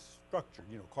all this structure,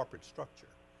 corporate structure.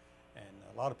 And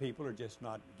a lot of people are just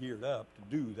not geared up to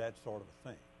do that sort of a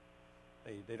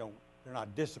thing. They're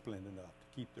not disciplined enough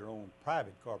to keep their own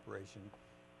private corporation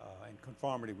in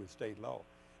conformity with state law.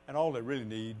 And all they really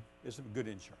need is some good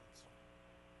insurance.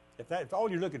 If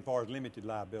all you're looking for is limited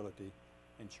liability,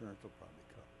 insurance will probably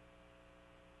cover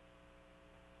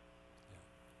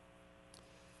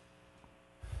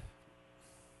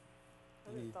it.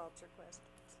 Other Any- thoughts or questions?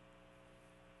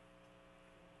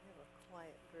 We have a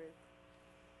quiet group.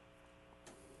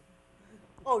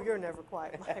 Oh, you're never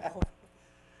quiet, Michael.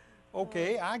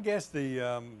 Okay, I guess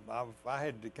if I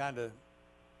had to kind of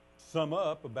sum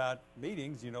up about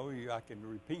meetings, I can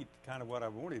repeat kind of what I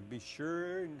wanted. Be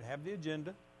sure and have the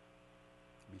agenda.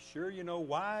 Be sure you know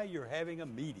why you're having a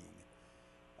meeting.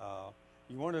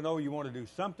 You want to know you want to do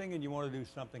something, and you want to do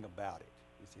something about it.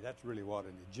 You see, that's really what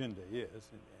an agenda is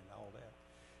and all that.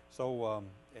 So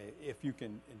if you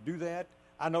can do that,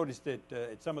 I noticed that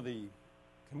at some of the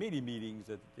committee meetings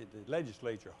that the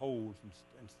legislature holds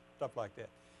and stuff like that,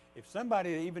 If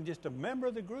somebody, even just a member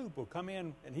of the group, will come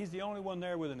in and he's the only one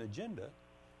there with an agenda,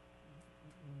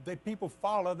 that people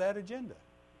follow that agenda.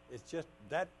 It's just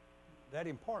that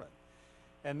important.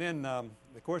 And then,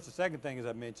 of course, the second thing, as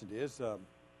I mentioned, is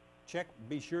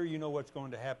be sure you know what's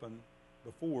going to happen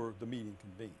before the meeting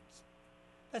convenes.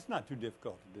 That's not too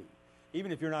difficult to do.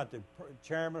 Even if you're not the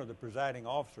chairman or the presiding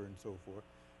officer and so forth,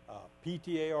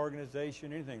 PTA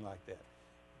organization, anything like that,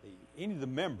 any of the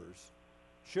members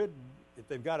should, if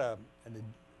they've got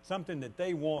something that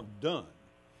they want done,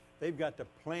 they've got to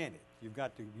plan it. You've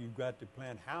got to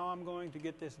plan how I'm going to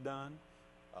get this done,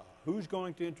 who's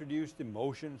going to introduce the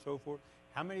motion and so forth,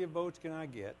 how many votes can I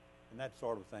get, and that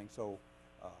sort of thing. So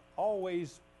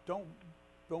always don't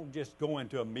just go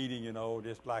into a meeting,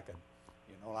 just like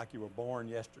like you were born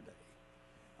yesterday.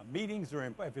 Meetings are,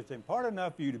 if it's important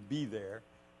enough for you to be there,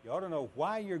 you ought to know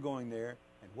why you're going there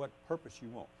and what purpose you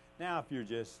want. Now, if you're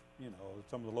just,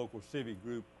 some of the local civic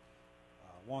group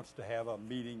wants to have a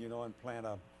meeting, and plan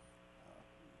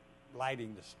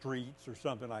lighting the streets or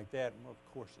something like that, well,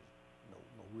 of course, there's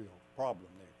no real problem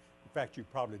there. In fact, you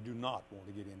probably do not want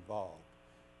to get involved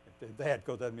if that,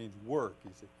 because that means work,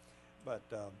 you see. But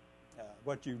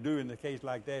what you do in the case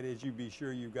like that is you be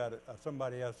sure you've got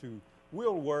somebody else who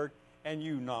will work, and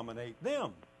you nominate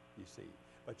them, you see.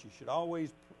 But you should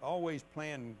always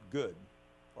plan good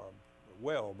or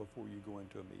well before you go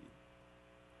into a meeting.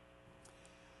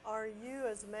 Are you,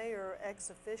 as mayor, ex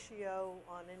officio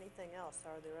on anything else?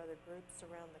 Are there other groups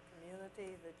around the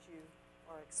community that you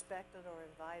are expected or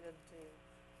invited to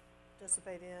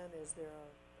participate in? Is there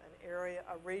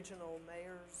a regional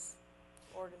mayor's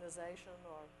organization,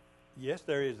 or? Yes,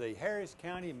 there is a Harris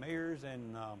County Mayors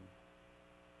and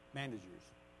Managers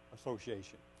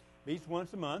Association. Meets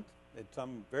once a month at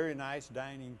some very nice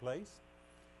dining place,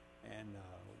 and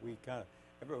we kind of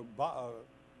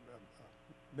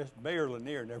Mr. Mayor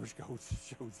Lanier never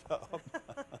shows up.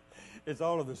 It's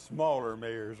all of the smaller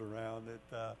mayors around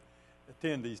that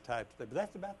attend these types of things, but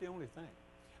that's about the only thing.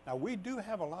 Now, we do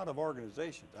have a lot of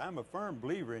organizations. I'm a firm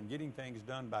believer in getting things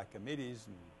done by committees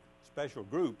and special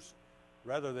groups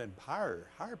rather than hire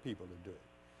people to do it.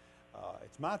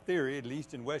 It's my theory, at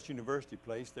least in West University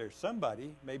Place, there's somebody,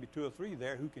 maybe 2 or 3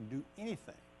 there, who can do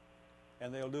anything.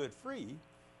 And they'll do it free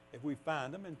if we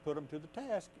find them and put them to the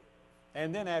task.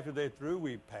 And then after they're through,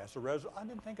 we pass a resolution. I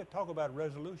didn't think I'd talk about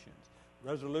resolutions.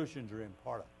 Resolutions are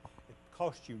important. It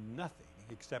costs you nothing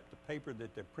except the paper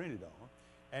that they're printed on.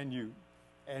 And you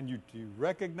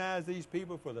recognize these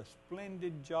people for the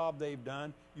splendid job they've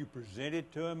done. You present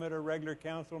it to them at a regular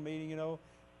council meeting,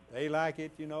 They like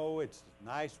it, it's a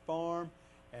nice form.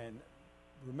 And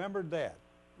remember that.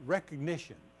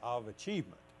 Recognition of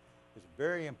achievement is a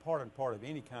very important part of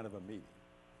any kind of a meeting.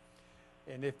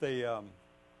 And if they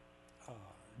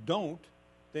don't,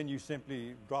 then you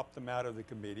simply drop them out of the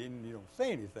committee and you don't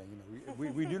say anything.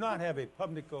 We do not have a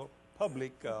public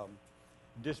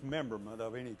dismemberment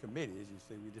of any committees. You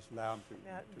see, we just allow them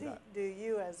to Now, do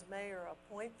you, as mayor,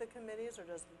 appoint the committees, or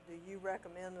do you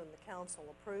recommend and the council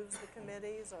approves the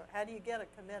committees, or how do you get a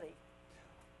committee?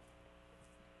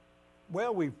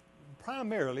 Well, we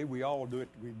all do it.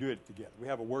 We do it together. We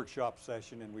have a workshop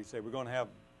session, and we say we're going to have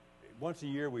once a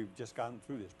year. We've just gotten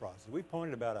through this process. We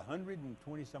appointed about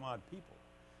 120 some odd people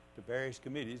to various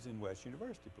committees in West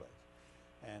University Place,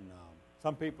 and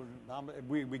some people,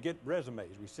 we get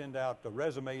resumes. We send out the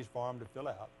resumes for them to fill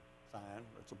out, sign.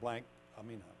 It's a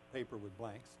paper with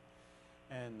blanks.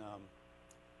 And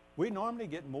we normally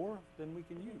get more than we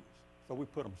can use, so we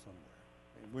put them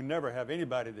somewhere. And we never have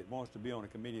anybody that wants to be on a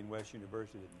committee in West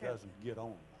University that doesn't get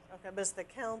on. Okay, but it's the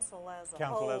council as a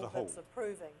whole that's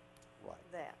approving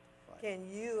that. Right.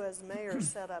 Can you, as mayor,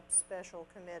 set up special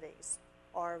committees?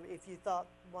 Or if you thought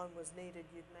one was needed,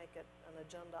 you'd make it an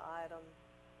agenda item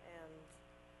and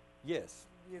Yes.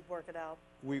 you'd work it out?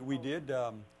 We did.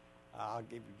 I'll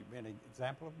give you an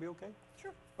example. Be okay?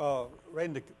 Sure. Right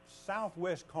in the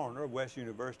southwest corner of West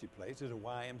University Place is a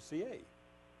YMCA.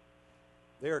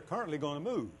 They're currently going to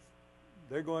move.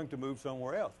 They're going to move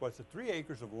somewhere else. Well, it's 3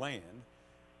 acres of land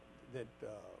that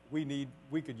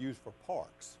we could use for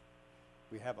parks.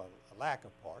 We have a lack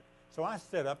of park. So I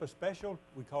set up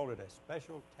we call it a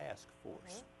special task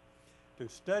force to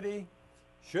study,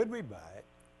 should we buy it?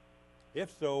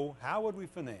 If so, how would we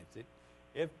finance it?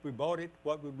 If we bought it,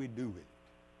 what would we do with it?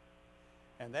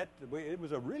 And it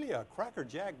was really a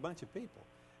crackerjack bunch of people.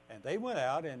 And they went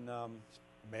out and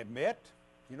met.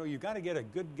 You've got to get a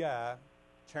good guy,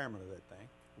 chairman of that thing.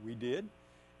 We did.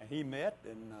 And he met,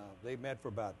 and they met for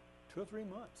about 2 or 3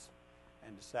 months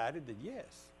and decided that, yes,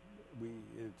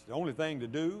 it's the only thing to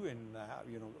do, and,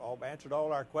 answered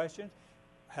all our questions.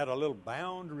 had a little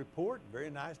bound report, very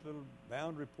nice little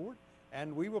bound report,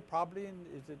 and we will probably,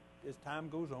 as time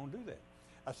goes on, do that.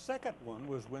 A second one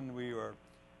was when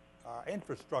our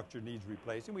infrastructure needs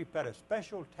replacing. We've got a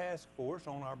special task force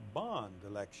on our bond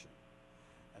election.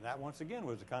 And that, once again,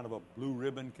 was a kind of a blue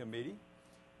ribbon committee.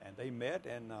 And they met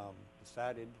and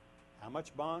decided how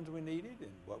much bonds we needed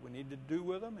and what we needed to do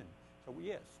with them. And so,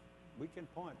 yes, we can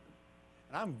point.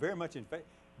 And I'm very much in favor.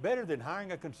 Better than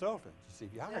hiring a consultant. You see,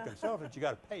 if you hire a consultant, you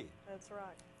got to pay it. That's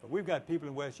right. But we've got people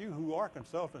in West U who are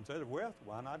consultants as well.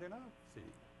 Why not in our city?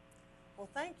 Well,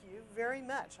 thank you very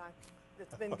much.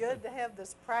 It's been good to have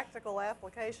this practical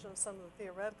application of some of the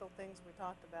theoretical things we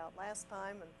talked about last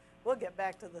time, and we'll get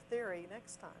back to the theory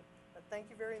next time. But thank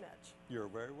you very much. You're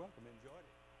very welcome. Enjoyed it.